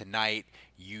combine tonight,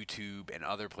 YouTube, and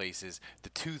other places, I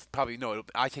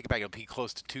take it back, it'll be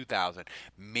close to 2,000.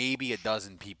 Maybe a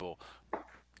dozen people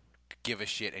give a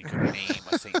shit and could name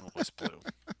a St. Louis Blue.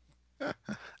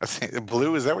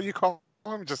 Blue, is that what you call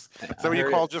them? Is that what you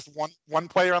call just one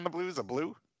player on the Blues, a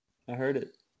Blue? I heard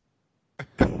it.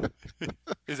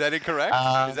 Is that incorrect?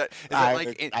 Is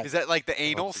that like the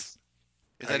anals?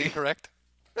 Is that incorrect?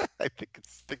 I think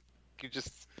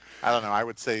I don't know. I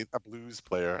would say a Blues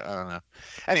player. I don't know.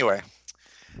 Anyway,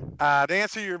 to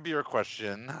answer your beer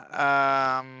question,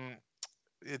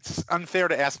 it's unfair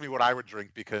to ask me what I would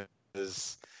drink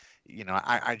because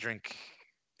I drink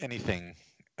anything.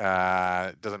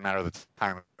 Doesn't matter the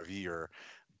time of year.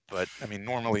 But I mean,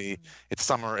 normally it's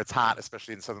summer, it's hot,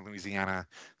 especially in southern Louisiana.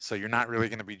 So you're not really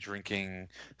going to be drinking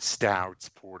stouts,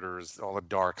 porters, all the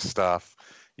dark stuff,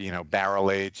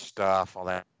 barrel aged stuff, all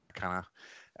that kind of.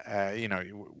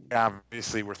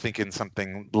 Obviously we're thinking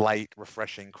something light,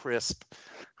 refreshing, crisp.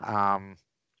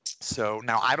 So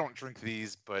now I don't drink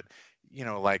these, but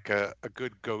like a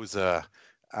good Goza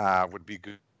would be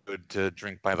good to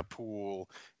drink by the pool.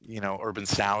 Urban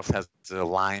South has a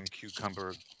lime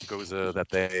cucumber Goza that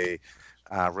they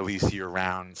release year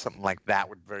round. Something like that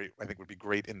I think would be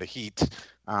great in the heat.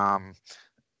 I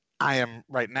am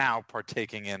right now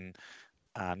partaking in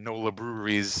NOLA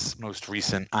Brewery's most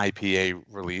recent IPA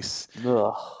release.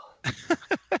 It's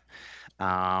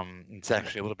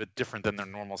actually a little bit different than their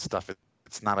normal stuff.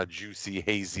 It's not a juicy,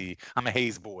 hazy. I'm a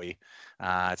haze boy.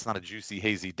 It's not a juicy,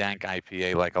 hazy, dank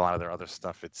IPA like a lot of their other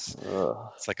stuff. It's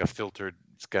like a filtered.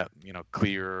 It's got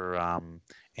clear,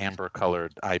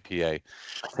 amber-colored IPA.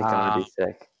 I think I'm gonna be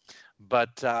sick.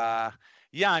 But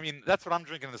yeah, I mean that's what I'm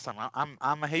drinking this summer.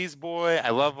 I'm a haze boy. I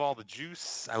love all the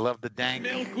juice. I love the dank.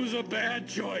 Milk was a bad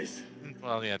choice.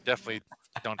 Well, yeah, definitely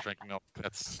don't drink milk.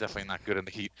 That's definitely not good in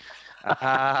the heat.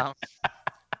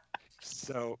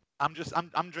 So I'm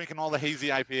drinking all the hazy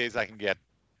IPAs I can get.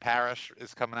 Parish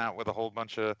is coming out with a whole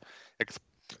bunch of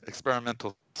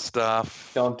experimental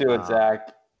stuff. Don't do it,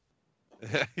 Zach.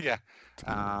 Yeah.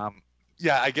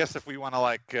 Yeah, I guess if we want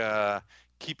to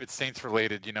keep it Saints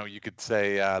related, you could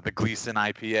say the Gleason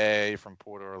IPA from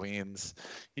Port Orleans,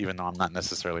 even though I'm not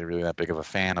necessarily really that big of a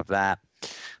fan of that.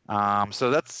 So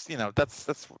that's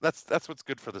what's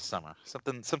good for the summer.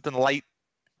 Something light,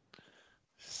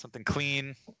 something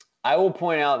clean. I will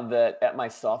point out that at my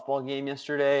softball game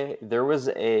yesterday, there was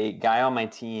a guy on my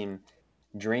team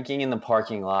drinking in the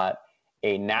parking lot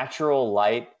a natural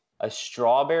light, a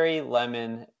strawberry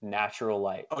lemon natural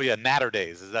light. Oh yeah, Natter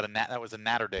Days. That was a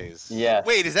Natter Days? Yes.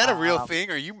 Wait, is that a real thing?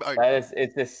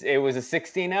 It was a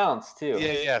 16 ounce too.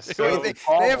 Yeah. So they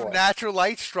have natural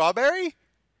light strawberry?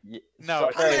 No,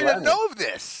 I didn't know of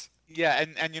this. Yeah,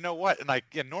 and you know what?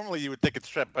 And normally you would think it's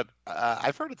strep, but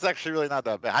I've heard it's actually really not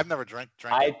that bad. I've never drank it.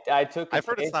 I've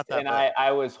heard it's not that bad.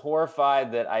 I was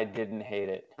horrified that I didn't hate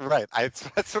it. Right.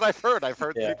 That's what I've heard. I've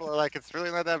heard people are like, it's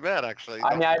really not that bad, actually.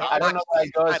 I mean, I don't know if I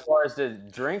go as far as to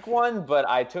drink one, but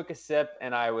I took a sip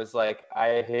and I was like,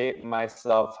 I hate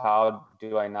myself. How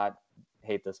do I not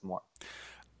hate this more?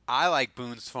 I like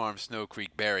Boone's Farm Snow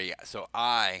Creek Berry, so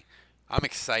I'm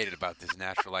excited about this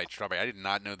natural light strawberry. I did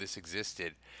not know this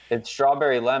existed. It's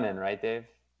strawberry lemon, right, Dave?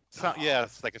 Yeah,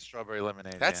 it's like a strawberry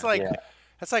lemonade. That's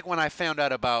that's like when I found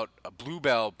out about a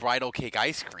Bluebell bridal cake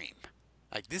ice cream.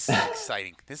 Like this is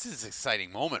exciting. This is an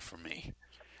exciting moment for me.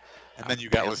 And then you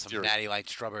got some natty light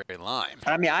strawberry lime.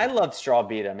 I mean, I love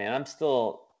Strawbita, man. I'm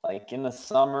still like in the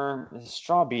summer.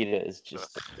 Strawbita is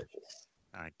just delicious.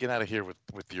 All right, get out of here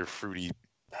with your fruity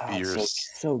beers.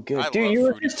 So good, dude. You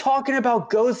were just talking about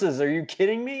Gozas. Are you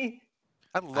kidding me?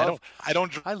 I love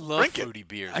fruity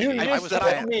beers.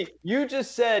 You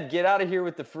just said get out of here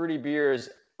with the fruity beers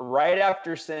right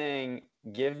after saying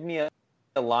give me a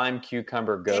lime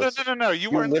cucumber Goza. No.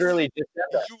 You literally just said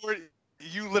that.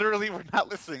 You literally were not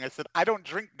listening. I said I don't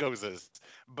drink Gozas,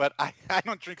 but I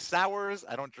don't drink sours.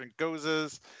 I don't drink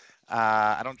Gozas.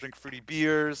 I don't drink fruity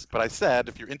beers. But I said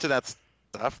if you're into that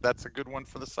stuff, that's a good one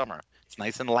for the summer. It's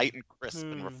nice and light and crisp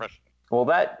and refreshing. Well,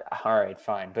 all right,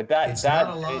 fine. But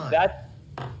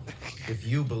if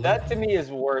you believe that to me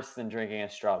is worse than drinking a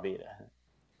Strawbita.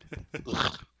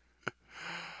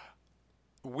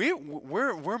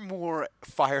 We're more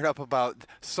fired up about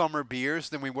summer beers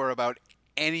than we were about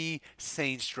any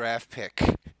Saints draft pick.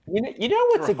 You know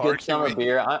what's a good summer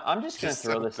beer? I'm just going to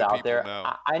throw this out there.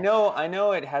 I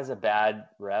know it has a bad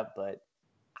rep, but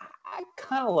I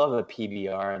kind of love a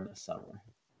PBR in the summer.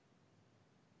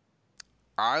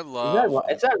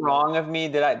 Is that wrong of me?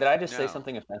 Did I just say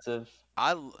something offensive?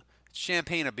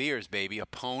 Champagne of beers, baby. A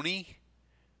pony.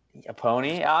 A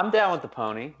pony? I'm down with the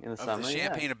pony in the summer. The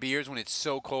champagne of beers, when it's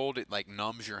so cold it like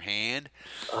numbs your hand.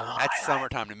 That's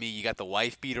summertime to me. You got the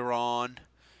wife beater on,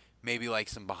 maybe like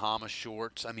some Bahama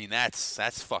shorts. I mean,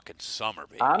 that's fucking summer,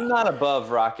 baby. I'm not above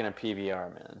rocking a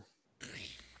PBR, man.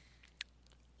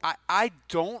 I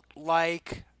don't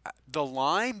like the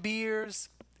lime beers.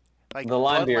 Like the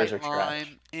lime beers are trash.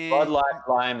 Bud Light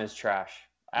lime is trash.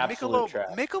 Absolute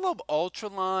trash. Michelob Ultra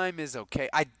Lime is okay.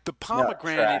 The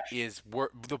pomegranate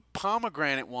the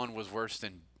pomegranate one was worse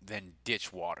than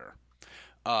ditch water.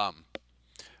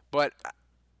 But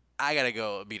I gotta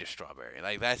go beat a strawberry.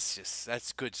 Like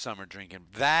that's good summer drinking.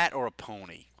 That or a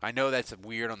pony. I know that's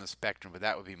weird on the spectrum, but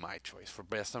that would be my choice for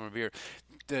best summer beer.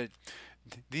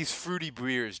 These fruity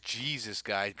beers, Jesus,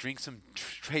 guys, drink some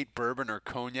straight bourbon or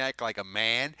cognac like a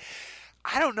man.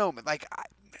 I don't know, like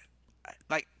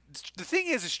the thing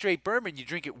is, a straight bourbon, you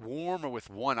drink it warm or with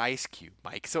one ice cube,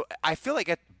 Mike. So I feel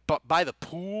like by the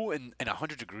pool and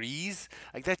 100 degrees,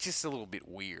 like that's just a little bit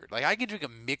weird. Like I can drink a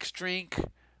mixed drink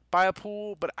by a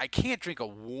pool, but I can't drink a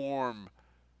warm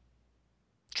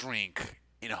drink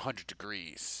in 100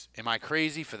 degrees. Am I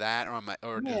crazy for that, or am I?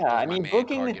 Or yeah, I mean,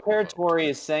 Booking the Territory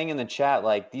is saying in the chat,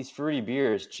 like, these fruity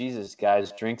beers, Jesus,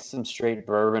 guys, drink some straight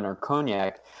bourbon or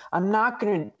cognac. I'm not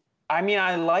gonna. I mean,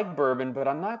 I like bourbon, but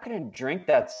I'm not going to drink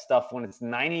that stuff when it's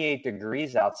 98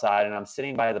 degrees outside and I'm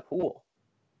sitting by the pool.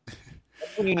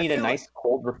 That's when you need a nice,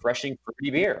 cold, refreshing,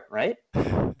 fruity beer, right?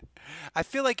 I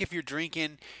feel like if you're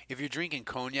drinking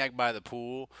cognac by the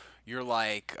pool, you're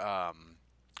like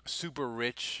super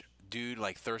rich dude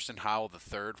like Thurston Howell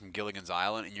III from Gilligan's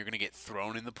Island, and you're going to get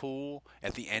thrown in the pool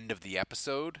at the end of the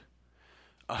episode.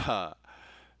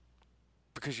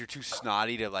 Because you're too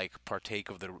snotty to like partake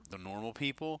of the normal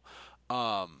people.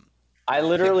 I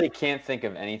literally can't think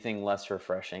of anything less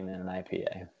refreshing than an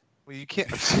IPA. Well, you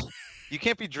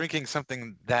can't be drinking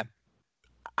something that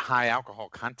high alcohol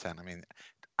content. I mean,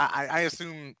 I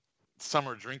assume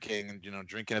summer drinking and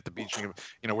drinking at the beach.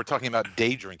 We're talking about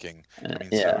day drinking. I mean,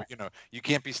 yeah. So you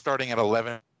can't be starting at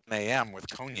 11 a.m. with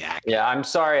cognac. Yeah, I'm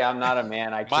sorry, I'm not a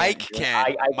man. I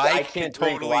can't. Mike can't can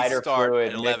drink totally lighter start fluid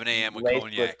at 11 a.m.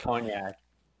 with cognac.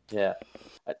 Yeah,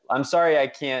 I'm sorry, I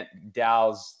can't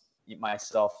douse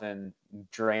myself in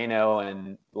Drano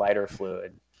and lighter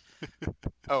fluid.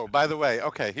 Oh, by the way,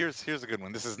 okay, here's a good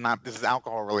one. This is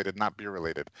alcohol related, not beer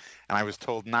related. And I was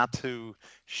told not to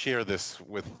share this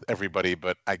with everybody,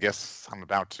 but I guess I'm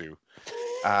about to.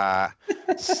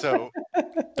 So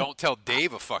don't tell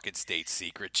Dave a fucking state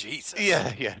secret, Jesus.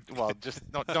 Yeah. Well,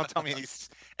 just don't tell me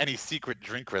any secret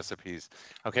drink recipes.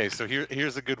 Okay, so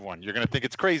here's a good one. You're gonna think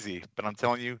it's crazy, but I'm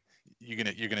telling you, you're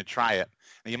gonna try it.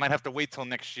 And you might have to wait till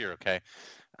next year, okay?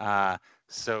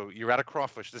 So you're at a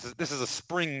crawfish. This is a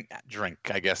spring drink,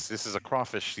 I guess. This is a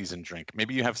crawfish season drink.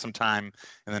 Maybe you have some time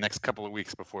in the next couple of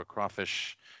weeks before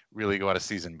crawfish really go out of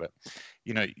season. But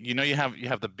you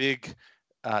have the big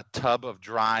tub of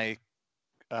dry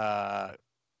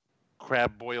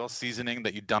crab boil seasoning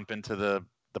that you dump into the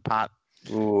pot.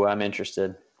 Ooh, I'm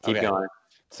interested. Keep going.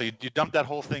 So you dump that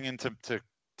whole thing into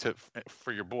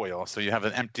for your boil. So you have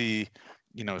an empty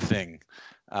thing.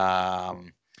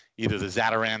 Either the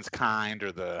Zatarain's kind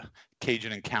or the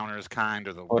Cajun Encounters kind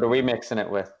or the. What are we mixing it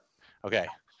with? Okay,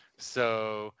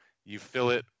 so you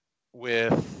fill it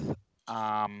with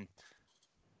half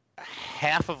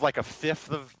of like a fifth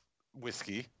of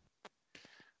whiskey,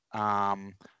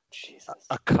 Jesus.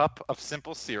 A cup of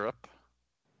simple syrup,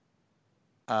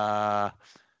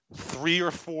 3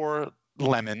 or 4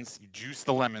 lemons. You juice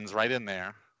the lemons right in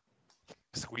there.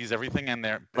 Squeeze everything in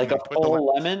there. Like a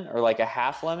whole lemon or like a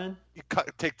half lemon? You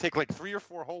take like 3 or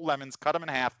 4 whole lemons, cut them in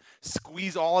half,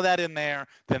 squeeze all of that in there,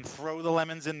 then throw the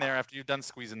lemons in there after you've done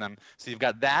squeezing them. So you've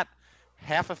got that,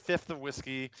 half a fifth of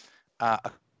whiskey,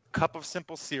 a cup of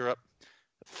simple syrup,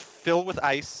 fill with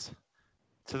ice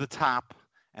to the top,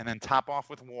 and then top off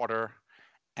with water.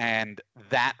 And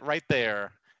that right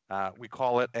there, we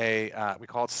call it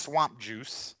swamp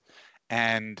juice.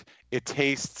 And it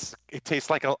tastes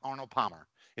like an Arnold Palmer.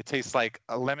 It tastes like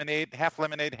a lemonade, half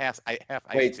iced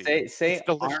tea. Wait, say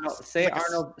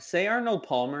Arnold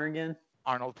Palmer again.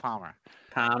 Arnold Palmer.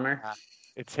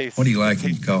 It tastes. What do you like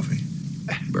in coffee?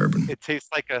 Bourbon. It tastes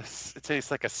like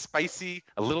a spicy,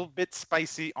 a little bit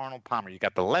spicy Arnold Palmer. You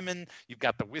got the lemon, you've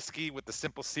got the whiskey with the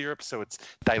simple syrup, so it's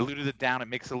diluted it down. It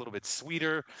makes it a little bit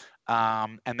sweeter,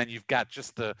 and then you've got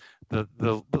just the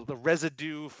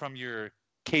residue from your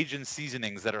Cajun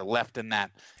seasonings that are left in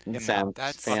that. That's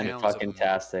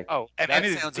fantastic. Oh, that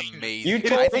sounds amazing. You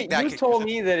told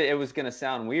me that it was going to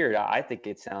sound weird. I think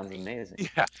it sounds amazing.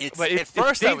 Yeah, at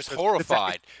first I was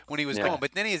horrified when he was going,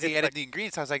 but then as he added the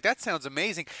ingredients, I was like, that sounds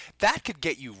amazing. That could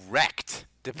get you wrecked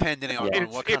depending on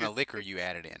what kind of liquor you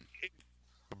added in.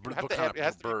 What kind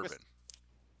of bourbon?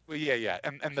 Well, yeah,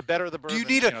 and the better the bourbon.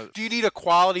 Do you need a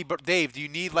quality? Dave, do you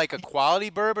need like a quality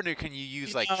bourbon, or can you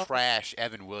use like trash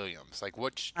Evan Williams? Like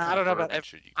what? I don't know about.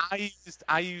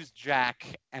 I used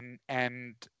Jack, and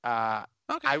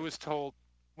I was told.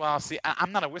 Well, see,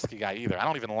 I'm not a whiskey guy either. I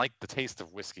don't even like the taste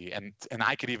of whiskey, and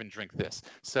I could even drink this.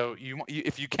 So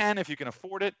if you can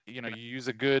afford it, you use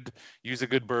a good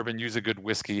bourbon, use a good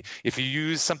whiskey. If you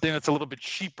use something that's a little bit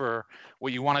cheaper,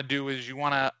 what you want to do is you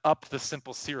want to up the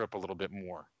simple syrup a little bit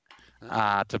more.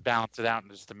 to balance it out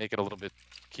and just to make it a little bit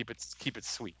keep it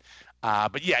sweet.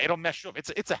 But yeah, it'll mess you up.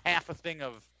 It's a half a thing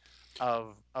of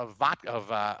vodka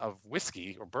of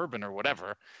whiskey or bourbon or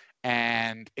whatever,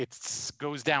 and it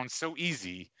goes down so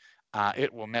easy.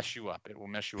 It will mess you up. It will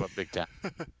mess you up big time.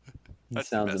 That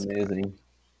sounds amazing.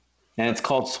 And it's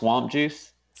called swamp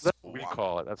juice. That's what we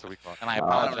call it. That's what we call it. And I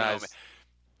apologize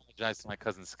to my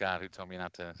cousin Scott who told me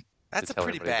not to. That's to a tell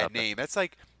pretty everybody bad about that. name. That's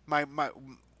like my.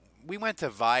 We went to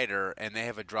Vidor, and they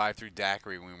have a drive-through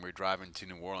daiquiri when we were driving to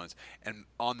New Orleans, and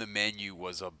on the menu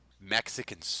was a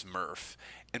Mexican Smurf,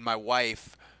 and my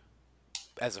wife,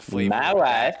 as a flavor of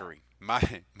daiquiri,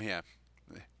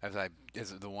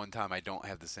 as the one time I don't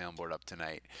have the soundboard up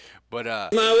tonight, but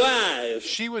my wife,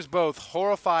 she was both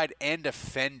horrified and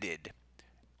offended,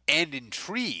 and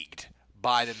intrigued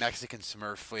by the Mexican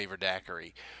Smurf flavor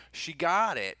daiquiri. She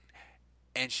got it.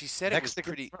 And she said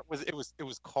Mexican it was pretty. It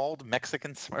was called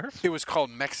Mexican Smurf. It was called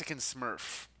Mexican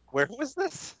Smurf. Where was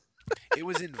this? It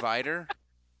was in Vidor.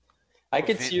 I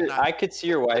could see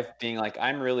your wife being like,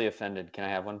 "I'm really offended. Can I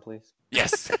have one, please?"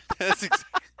 Yes,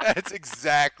 that's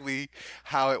exactly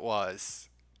how it was.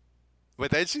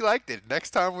 But then she liked it.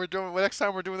 Next time we're doing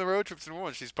the road trips in New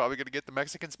Orleans, she's probably gonna get the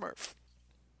Mexican Smurf.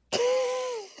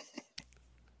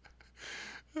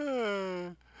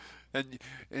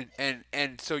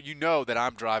 And so you know that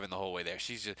I'm driving the whole way there.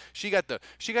 She got the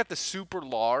super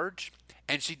large,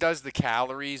 and she does the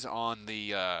calories on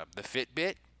the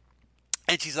Fitbit,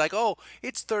 and she's like, "Oh,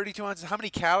 it's 32 ounces. How many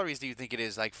calories do you think it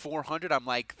is? Like 400?" I'm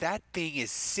like, "That thing is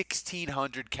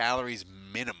 1,600 calories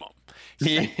minimum."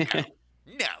 She's like,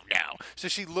 no. So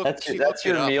she looked it up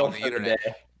on the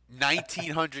internet.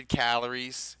 1,900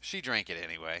 calories. She drank it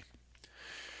anyway.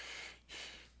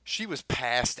 She was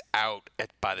passed out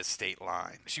by the state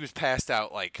line. She was passed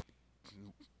out like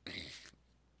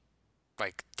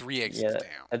 3 exits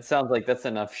down. That sounds like that's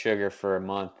enough sugar for a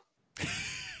month.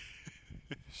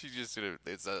 She just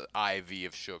it's an IV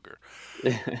of sugar.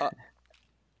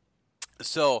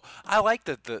 So I like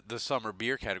the summer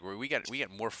beer category. We got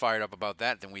more fired up about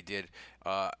that than we did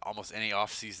almost any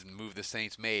off-season move the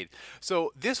Saints made.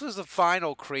 So this was the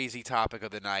final crazy topic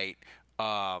of the night.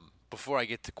 Before I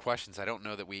get to questions, I don't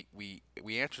know that we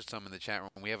answered some in the chat room.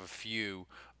 We have a few.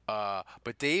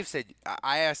 But Dave said,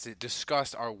 I asked to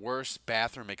discuss our worst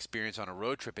bathroom experience on a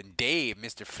road trip. And Dave,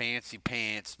 Mr. Fancy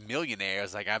Pants Millionaire,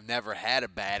 is like, I've never had a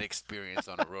bad experience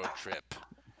on a road trip.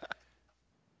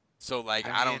 So,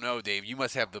 I don't know, Dave. You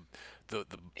must have the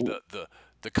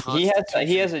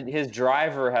his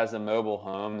driver has a mobile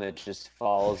home that just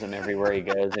follows him everywhere he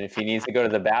goes. And if he needs to go to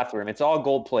the bathroom, it's all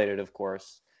gold-plated, of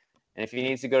course. And if he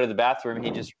needs to go to the bathroom, he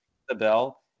just rings the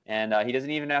bell, and he doesn't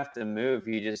even have to move.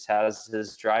 He just has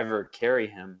his driver carry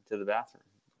him to the bathroom.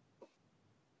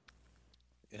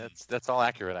 Yeah, that's all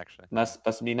accurate, actually.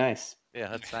 Must be nice. Yeah,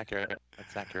 that's accurate.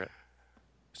 That's accurate.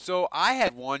 So I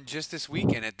had one just this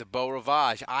weekend at the Beau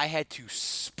Rivage. I had to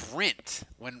sprint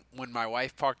when my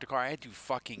wife parked the car. I had to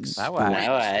fucking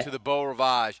sprint to the Beau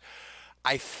Rivage.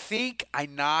 I think I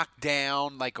knocked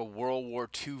down like a World War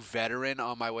II veteran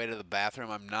on my way to the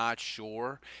bathroom. I'm not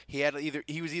sure. He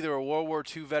was either a World War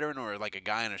II veteran or like a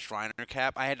guy in a Shriner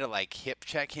cap. I had to like hip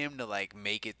check him to like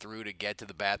make it through to get to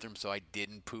the bathroom so I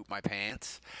didn't poop my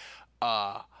pants.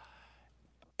 And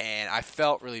I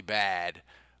felt really bad.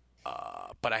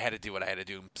 But I had to do what I had to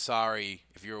do. I'm sorry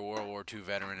if you're a World War II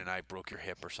veteran and I broke your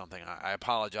hip or something. I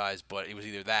apologize, but it was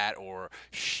either that or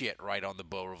shit right on the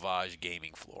Beau Rivage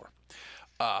gaming floor.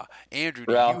 Andrew,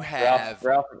 Ralph,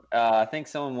 I think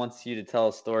someone wants you to tell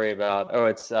a story about. Oh,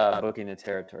 it's booking the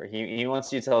territory. He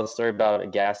wants you to tell a story about a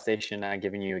gas station not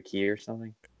giving you a key or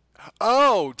something.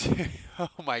 Oh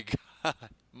my God,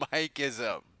 Mike is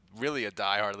really a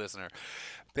diehard listener.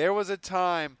 There was a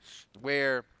time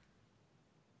where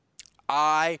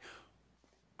I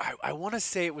want to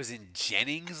say it was in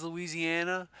Jennings,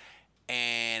 Louisiana,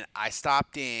 and I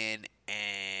stopped in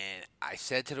and I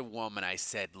said to the woman, I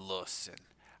said, listen,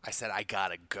 I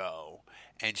gotta go.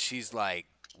 And she's like,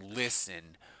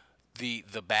 listen, the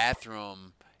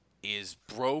bathroom is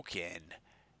broken.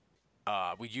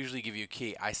 We usually give you a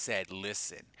key. I said,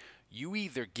 listen, you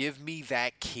either give me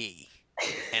that key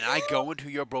and I go into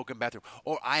your broken bathroom,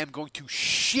 or I am going to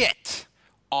shit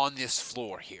on this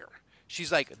floor here.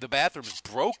 She's like, the bathroom's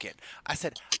broken. I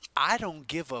said, I don't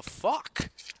give a fuck.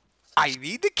 I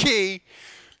need the key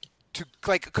to,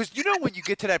 like, because you know when you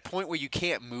get to that point where you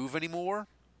can't move anymore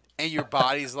and your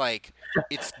body's like,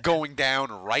 it's going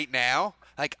down right now?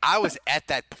 Like, I was at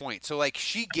that point. So, like,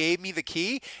 she gave me the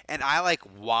key and I, like,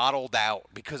 waddled out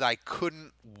because I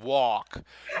couldn't walk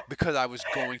because I was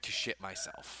going to shit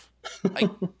myself. Like,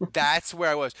 that's where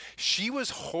I was. She was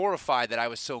horrified that I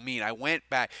was so mean. I went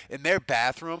back in their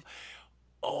bathroom.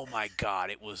 Oh my God,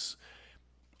 it was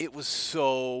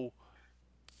so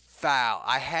foul.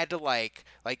 I had to like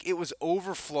it was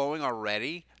overflowing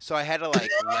already, so I had to like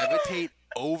levitate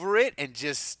over it and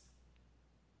just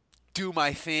do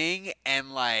my thing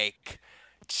and like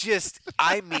just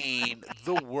I mean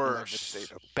the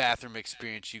worst bathroom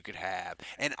experience you could have.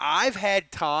 And I've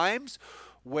had times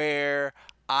where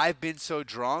I've been so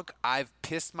drunk, I've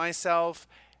pissed myself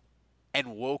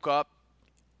and woke up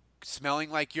smelling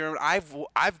like urine. I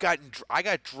got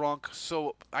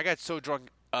so drunk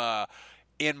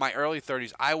in my early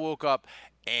 30s. I woke up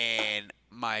and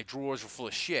my drawers were full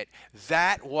of shit.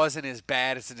 That wasn't as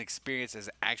bad as an experience as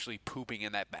actually pooping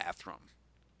in that bathroom.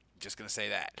 Just going to say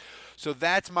that. So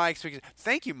that's my experience.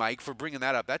 Thank you, Mike, for bringing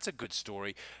that up. That's a good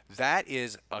story. That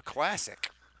is a classic.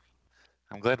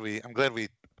 I'm glad we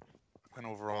went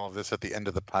over all of this at the end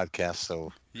of the podcast,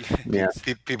 so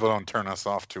people don't turn us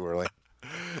off too early.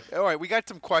 All right, we got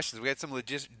some questions. We got some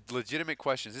legitimate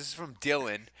questions. This is from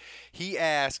Dylan. He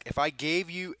asked, if I gave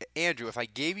you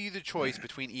the choice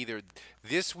between either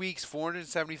this week's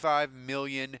 475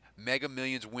 million Mega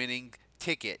Millions winning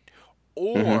ticket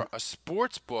or a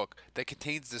sports book that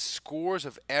contains the scores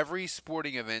of every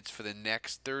sporting event for the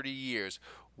next 30 years,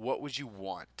 what would you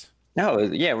want? No,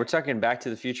 yeah, we're talking Back to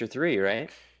the Future 3, right?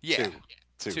 Yeah.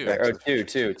 Two.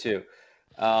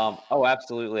 Oh,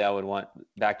 absolutely. I would want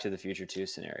Back to the Future 2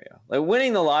 scenario. Like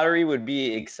winning the lottery would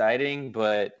be exciting,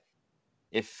 but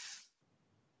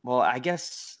I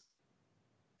guess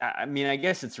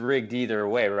it's rigged either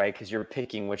way, right? Because you're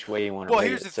picking which way you want to. Well,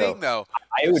 here's the thing, though.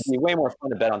 It would be way more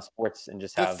fun to bet on sports and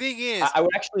just have. The thing is, I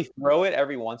would actually throw it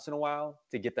every once in a while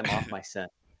to get them off my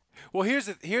scent. Well, here's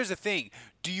the thing.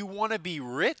 Do you want to be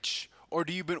rich? Or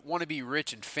do you want to be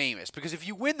rich and famous? Because if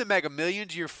you win the Mega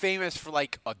Millions, you're famous for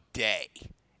like a day.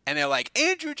 And they're like,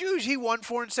 Andrew Juge, he won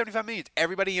 475 million.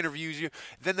 Everybody interviews you.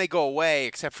 Then they go away,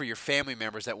 except for your family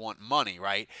members that want money,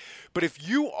 right? But if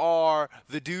you are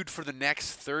the dude for the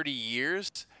next 30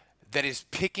 years that is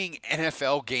picking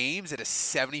NFL games at a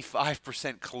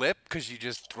 75% clip because you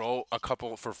just throw a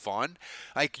couple for fun,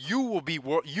 like you will be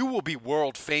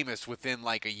world famous within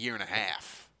like a year and a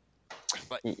half.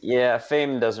 Yeah,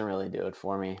 fame doesn't really do it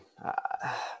for me.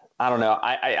 I don't know.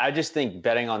 I just think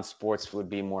betting on sports would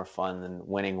be more fun than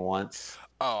winning once.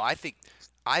 Oh, I think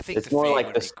it's more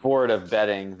like the sport of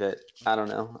betting that I don't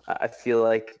know. I feel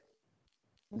like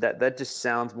that just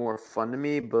sounds more fun to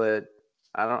me, but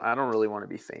I don't really want to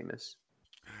be famous.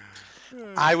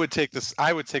 I would take the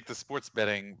sports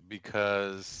betting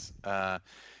because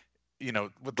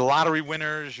with the lottery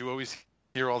winners, you always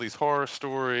hear all these horror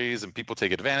stories and people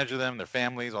take advantage of them, their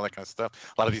families, all that kind of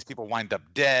stuff. A lot of these people wind up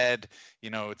dead.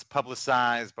 It's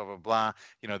publicized, blah, blah, blah.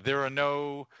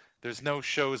 There's no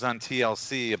shows on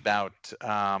TLC about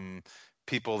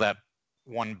people that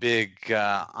won big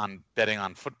on betting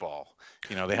on football.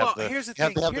 They have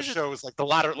the shows like the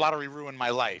lottery ruined my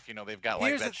life. They've got like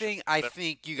here's that. The thing I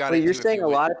think you got to do. You're saying a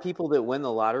lot of people that win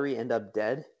the lottery end up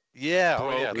dead? Yeah.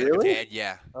 Bro, yeah. Really? Dead,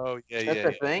 yeah. Oh, yeah.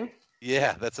 That's a thing?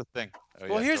 Yeah, that's a thing.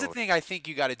 Well, here's the thing I think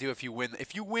you got to do if you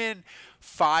win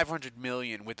 500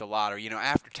 million with the lottery,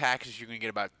 after taxes you're going to get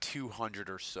about 200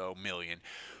 or so million.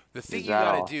 The thing you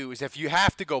got to do is if you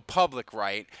have to go public,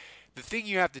 right? The thing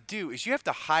you have to do is you have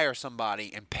to hire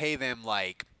somebody and pay them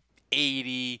like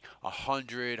 80,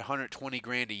 100, 120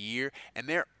 grand a year, and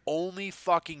their only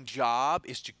fucking job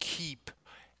is to keep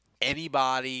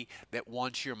anybody that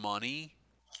wants your money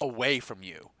away from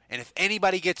you. And if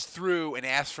anybody gets through and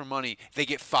asks for money, they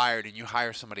get fired and you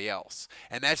hire somebody else.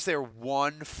 And that's their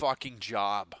one fucking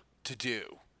job to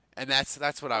do. And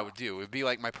that's what I would do. It would be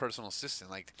like my personal assistant.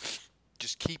 Like,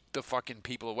 just keep the fucking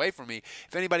people away from me.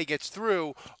 If anybody gets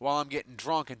through while I'm getting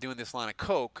drunk and doing this line of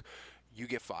coke, you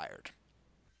get fired.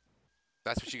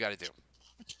 That's what you got to do.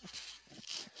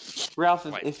 Ralph,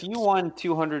 if you won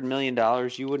 $200 million,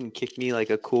 you wouldn't kick me like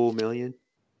a cool million?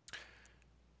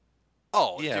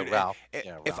 Oh, yeah, dude, Ralph.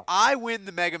 If I win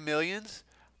the Mega Millions,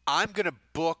 I'm gonna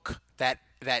book that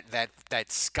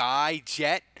Sky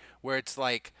Jet where it's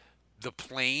like the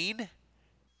plane.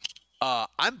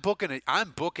 I'm booking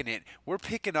it. We're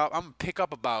picking up. I'm gonna pick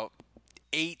up about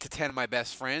 8 to 10 of my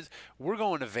best friends. We're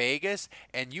going to Vegas,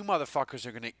 and you motherfuckers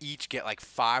are gonna each get like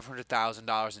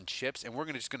 $500,000 in chips, and we're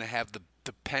just gonna have the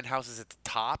penthouses at the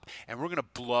top, and we're gonna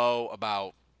blow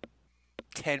about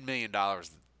 $10 million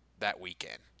that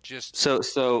weekend. Just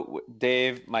so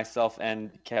Dave, myself,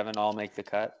 and Kevin all make the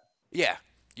cut. Yeah,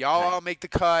 y'all all make the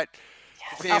cut.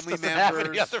 Family members. Have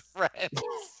any other friends?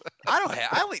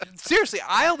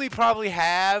 I only probably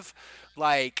have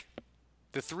like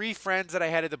the 3 friends that I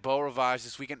had at the Beau Rivage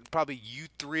this weekend, probably you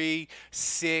 3,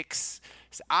 6.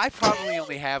 I probably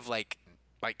only have like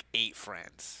 8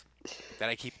 friends that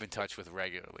I keep in touch with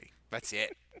regularly. That's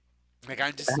it. Like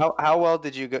I'm just. How well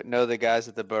did you know the guys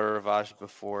at the Beau Rivage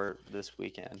before this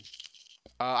weekend?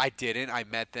 I didn't. I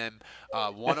met them.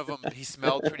 One of them, he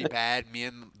smelled pretty bad. Me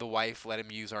and the wife let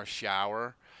him use our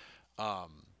shower.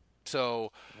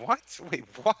 So. What? Wait,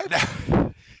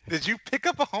 what? Did you pick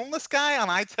up a homeless guy on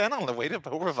I-10 on the way to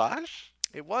Beau Rivage?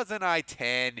 It wasn't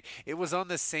I-10. It was on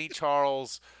the St.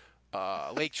 Charles,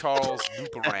 Lake Charles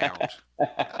loop around.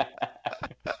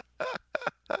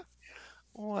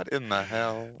 What in the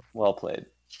hell? Well played.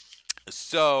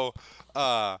 So,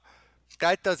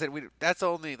 that does it. That's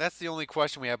the only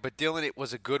question we have. But Dylan, it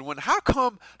was a good one. How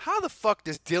the fuck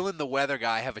does Dylan the weather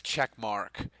guy have a check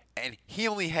mark and he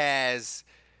only has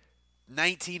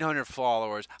 1,900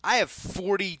 followers? I have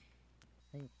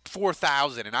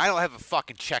 44,000 and I don't have a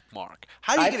fucking check mark.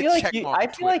 How do you get a check mark? I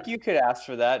feel like you could ask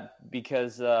for that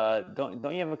because don't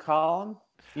you have a column?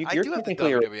 I do have the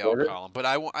WWL column, but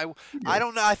I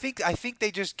don't know. I think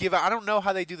they just give out. I don't know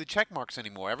how they do the check marks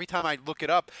anymore. Every time I look it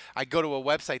up, I go to a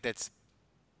website that's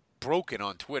broken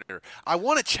on Twitter. I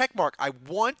want a check mark. I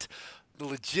want the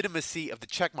legitimacy of the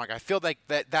check mark. I feel like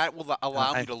that will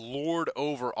allow me to lord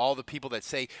over all the people that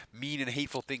say mean and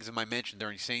hateful things in my mention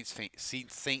during Saints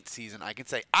season. I can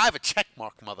say, I have a check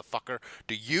mark, motherfucker.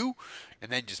 Do you?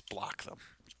 And then just block them.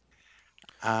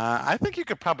 I think you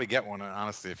could probably get one,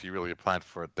 honestly, if you really applied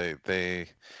for it. They're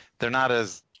not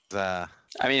as. I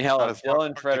mean, hell, if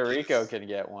Dylan Federico could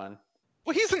get one.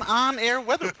 Well, he's an on-air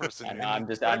weather person. I know, I'm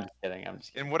just kidding.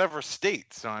 In whatever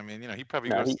state, so I mean, he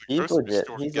probably goes to the he's grocery legit.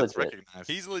 store He's and gets legit. recognized.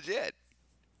 He's legit.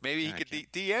 Maybe he could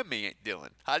DM me, Dylan.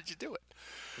 How did you do it?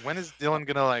 When is Dylan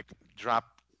gonna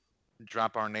drop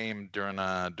our name during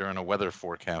a weather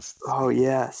forecast? Oh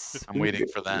yes, I'm waiting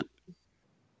for that.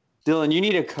 Dylan, you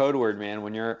need a code word, man.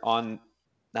 When you're on,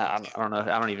 I don't know.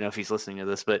 I don't even know if he's listening to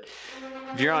this, but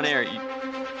if you're on air,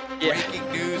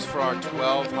 Breaking news for our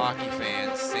 12 hockey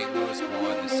fans: St. Louis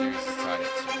won. The series is tied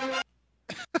at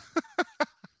 2.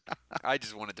 I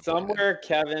just wanted to. Somewhere,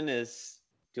 Kevin is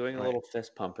doing a little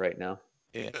fist pump right now.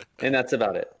 Yeah, and that's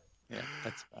about it. Yeah,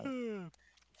 that's about it.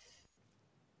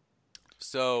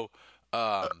 So,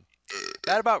 that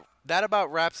about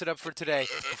wraps it up for today.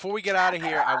 Before we get out of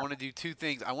here, I want to do 2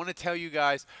 things. I want to tell you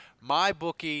guys,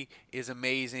 MyBookie is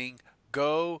amazing.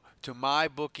 Go to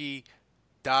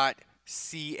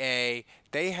mybookie.ca.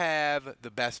 They have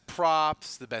the best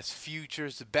props, the best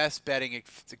futures, the best betting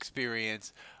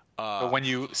experience. So when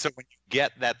you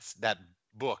get that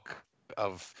book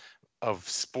of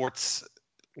sports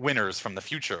winners from the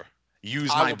future, use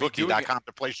mybookie.com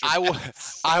to place your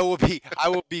bets. I will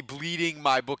be bleeding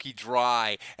my bookie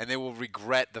dry, and they will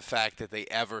regret the fact that they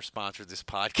ever sponsored this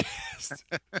podcast.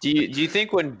 Do you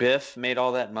think when Biff made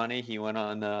all that money, he went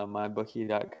on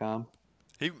mybookie.com?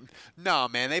 No,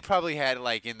 man. They probably had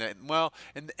in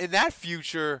that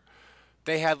future,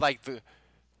 they had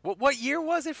what year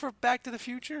was it for Back to the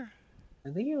Future? I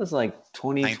think it was like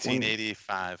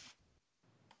 1985.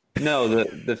 No,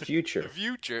 the future. The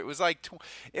future. It was like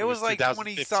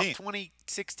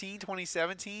 2016,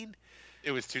 2017.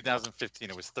 It was 2015.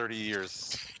 It was 30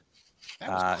 years.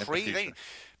 That was crazy.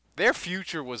 Their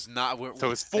future was not. So it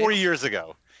was 4 years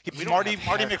ago.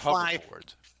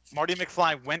 Marty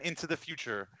McFly went into the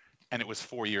future, and it was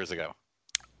 4 years ago.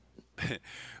 But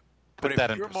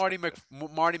if you're Marty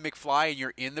McFly and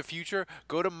you're in the future,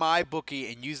 go to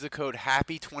MyBookie and use the code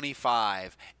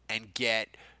HAPPY25 and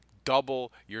get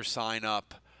double your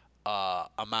sign-up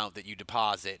amount that you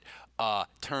deposit.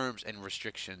 Terms and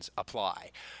restrictions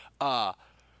apply.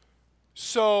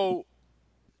 So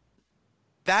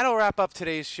that'll wrap up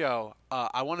today's show.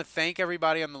 I want to thank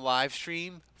everybody on the live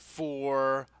stream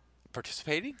for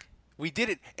participating. We did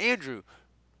it. Andrew,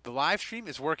 the live stream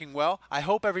is working well. I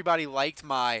hope everybody liked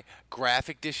my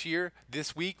graphic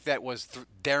this week that was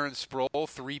Darren Sproul,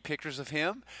 3 pictures of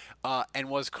him, and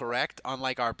was correct,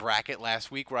 unlike our bracket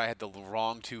last week where I had the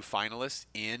wrong 2 finalists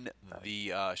in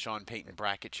the Sean Payton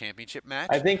bracket championship match.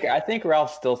 I think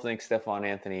Ralph still thinks Stephon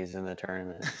Anthony's in the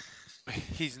tournament.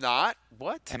 He's not?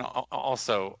 What? And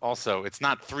also, it's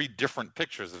not 3 different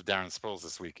pictures of Darren Sproles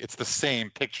this week. It's the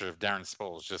same picture of Darren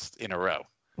Sproles, just in a row.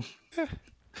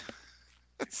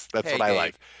 That's hey, what I Dave,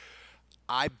 like.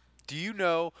 Do you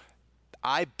know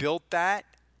I built that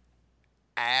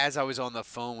as I was on the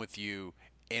phone with you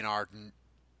in our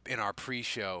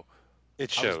pre-show.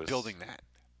 It shows. I was building that.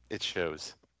 It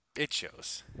shows. It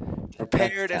shows.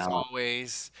 Prepared as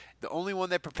always. The only one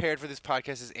that prepared for this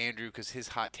podcast is Andrew because his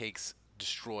hot takes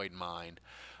destroyed mine.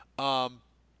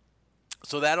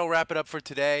 So that'll wrap it up for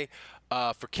today.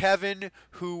 For Kevin,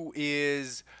 who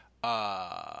is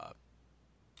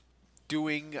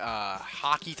doing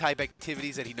hockey-type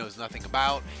activities that he knows nothing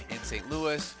about in St.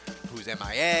 Louis, who's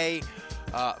MIA.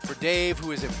 For Dave,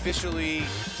 who is officially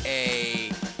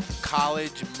a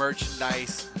college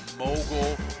merchandise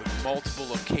mogul with multiple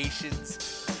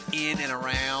locations in and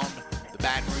around the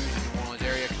Baton Rouge and New Orleans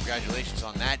area. Congratulations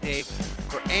on that, Dave.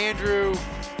 For Andrew,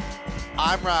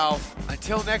 I'm Ralph.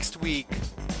 Until next week,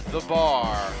 the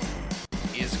bar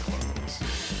is closed.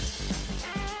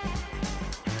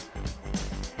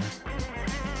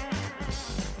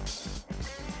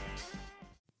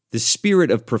 The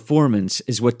spirit of performance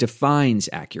is what defines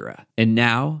Acura, and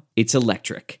now it's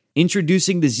electric.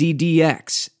 Introducing the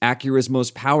ZDX, Acura's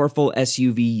most powerful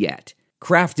SUV yet.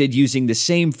 Crafted using the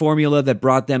same formula that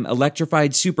brought them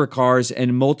electrified supercars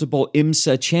and multiple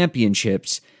IMSA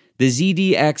championships, the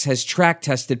ZDX has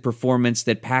track-tested performance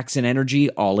that packs an energy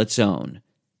all its own.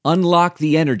 Unlock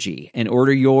the energy and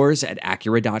order yours at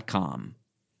Acura.com.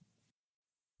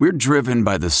 We're driven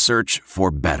by the search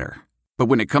for better. But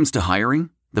when it comes to hiring,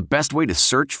 the best way to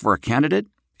search for a candidate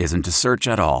isn't to search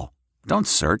at all. Don't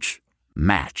search.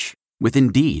 Match. With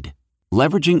Indeed.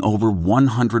 Leveraging over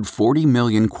 140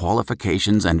 million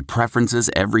qualifications and preferences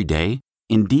every day,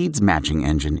 Indeed's matching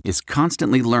engine is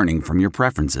constantly learning from your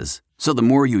preferences. So the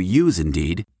more you use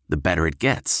Indeed, the better it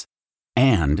gets.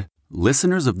 And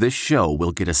listeners of this show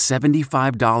will get a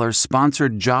 $75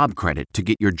 sponsored job credit to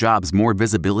get your jobs more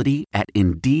visibility at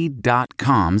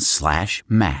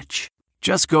Indeed.com/match.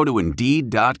 Just go to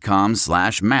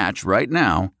Indeed.com/match right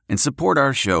now and support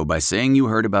our show by saying you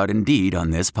heard about Indeed on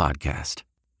this podcast.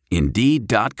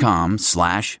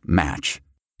 Indeed.com/match.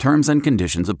 Terms and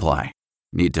conditions apply.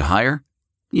 Need to hire?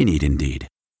 You need Indeed.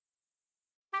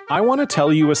 I want to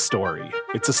tell you a story.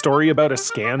 It's a story about a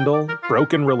scandal,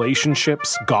 broken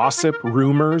relationships, gossip,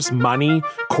 rumors, money,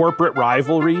 corporate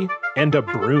rivalry, and a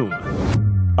broom.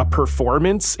 A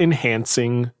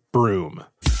performance-enhancing broom.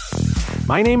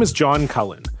 My name is John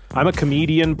Cullen. I'm a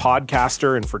comedian,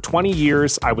 podcaster, and for 20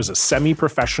 years, I was a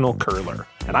semi-professional curler.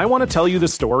 And I want to tell you the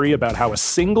story about how a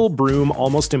single broom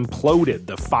almost imploded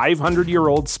the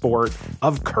 500-year-old sport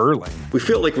of curling. We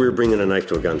felt like we were bringing a knife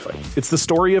to a gunfight. It's the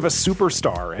story of a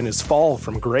superstar and his fall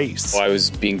from grace. I was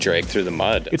being dragged through the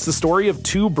mud. It's the story of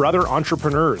two brother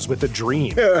entrepreneurs with a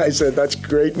dream. I said, that's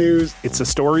great news. It's a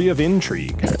story of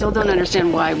intrigue. I still don't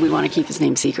understand why we want to keep his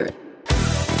name secret.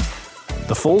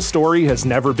 The full story has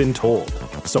never been told,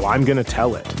 so I'm going to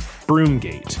tell it.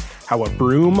 Broomgate, how a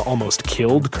broom almost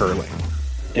killed curling.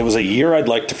 It was a year I'd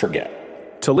like to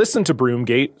forget. To listen to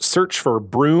Broomgate, search for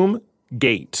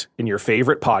Broomgate in your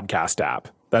favorite podcast app.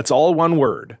 That's all one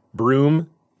word,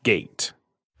 Broomgate.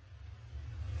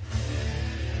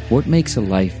 What makes a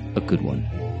life a good one?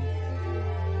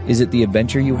 Is it the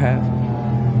adventure you have?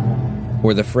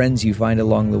 Or the friends you find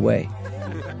along the way?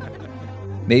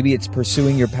 Maybe it's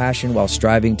pursuing your passion while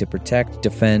striving to protect,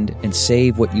 defend, and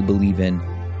save what you believe in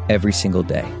every single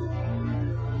day.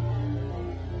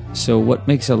 So what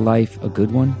makes a life a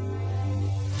good one?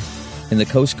 In the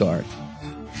Coast Guard,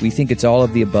 we think it's all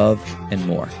of the above and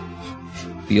more.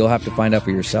 But you'll have to find out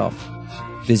for yourself.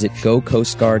 Visit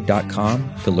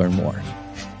GoCoastGuard.com to learn more.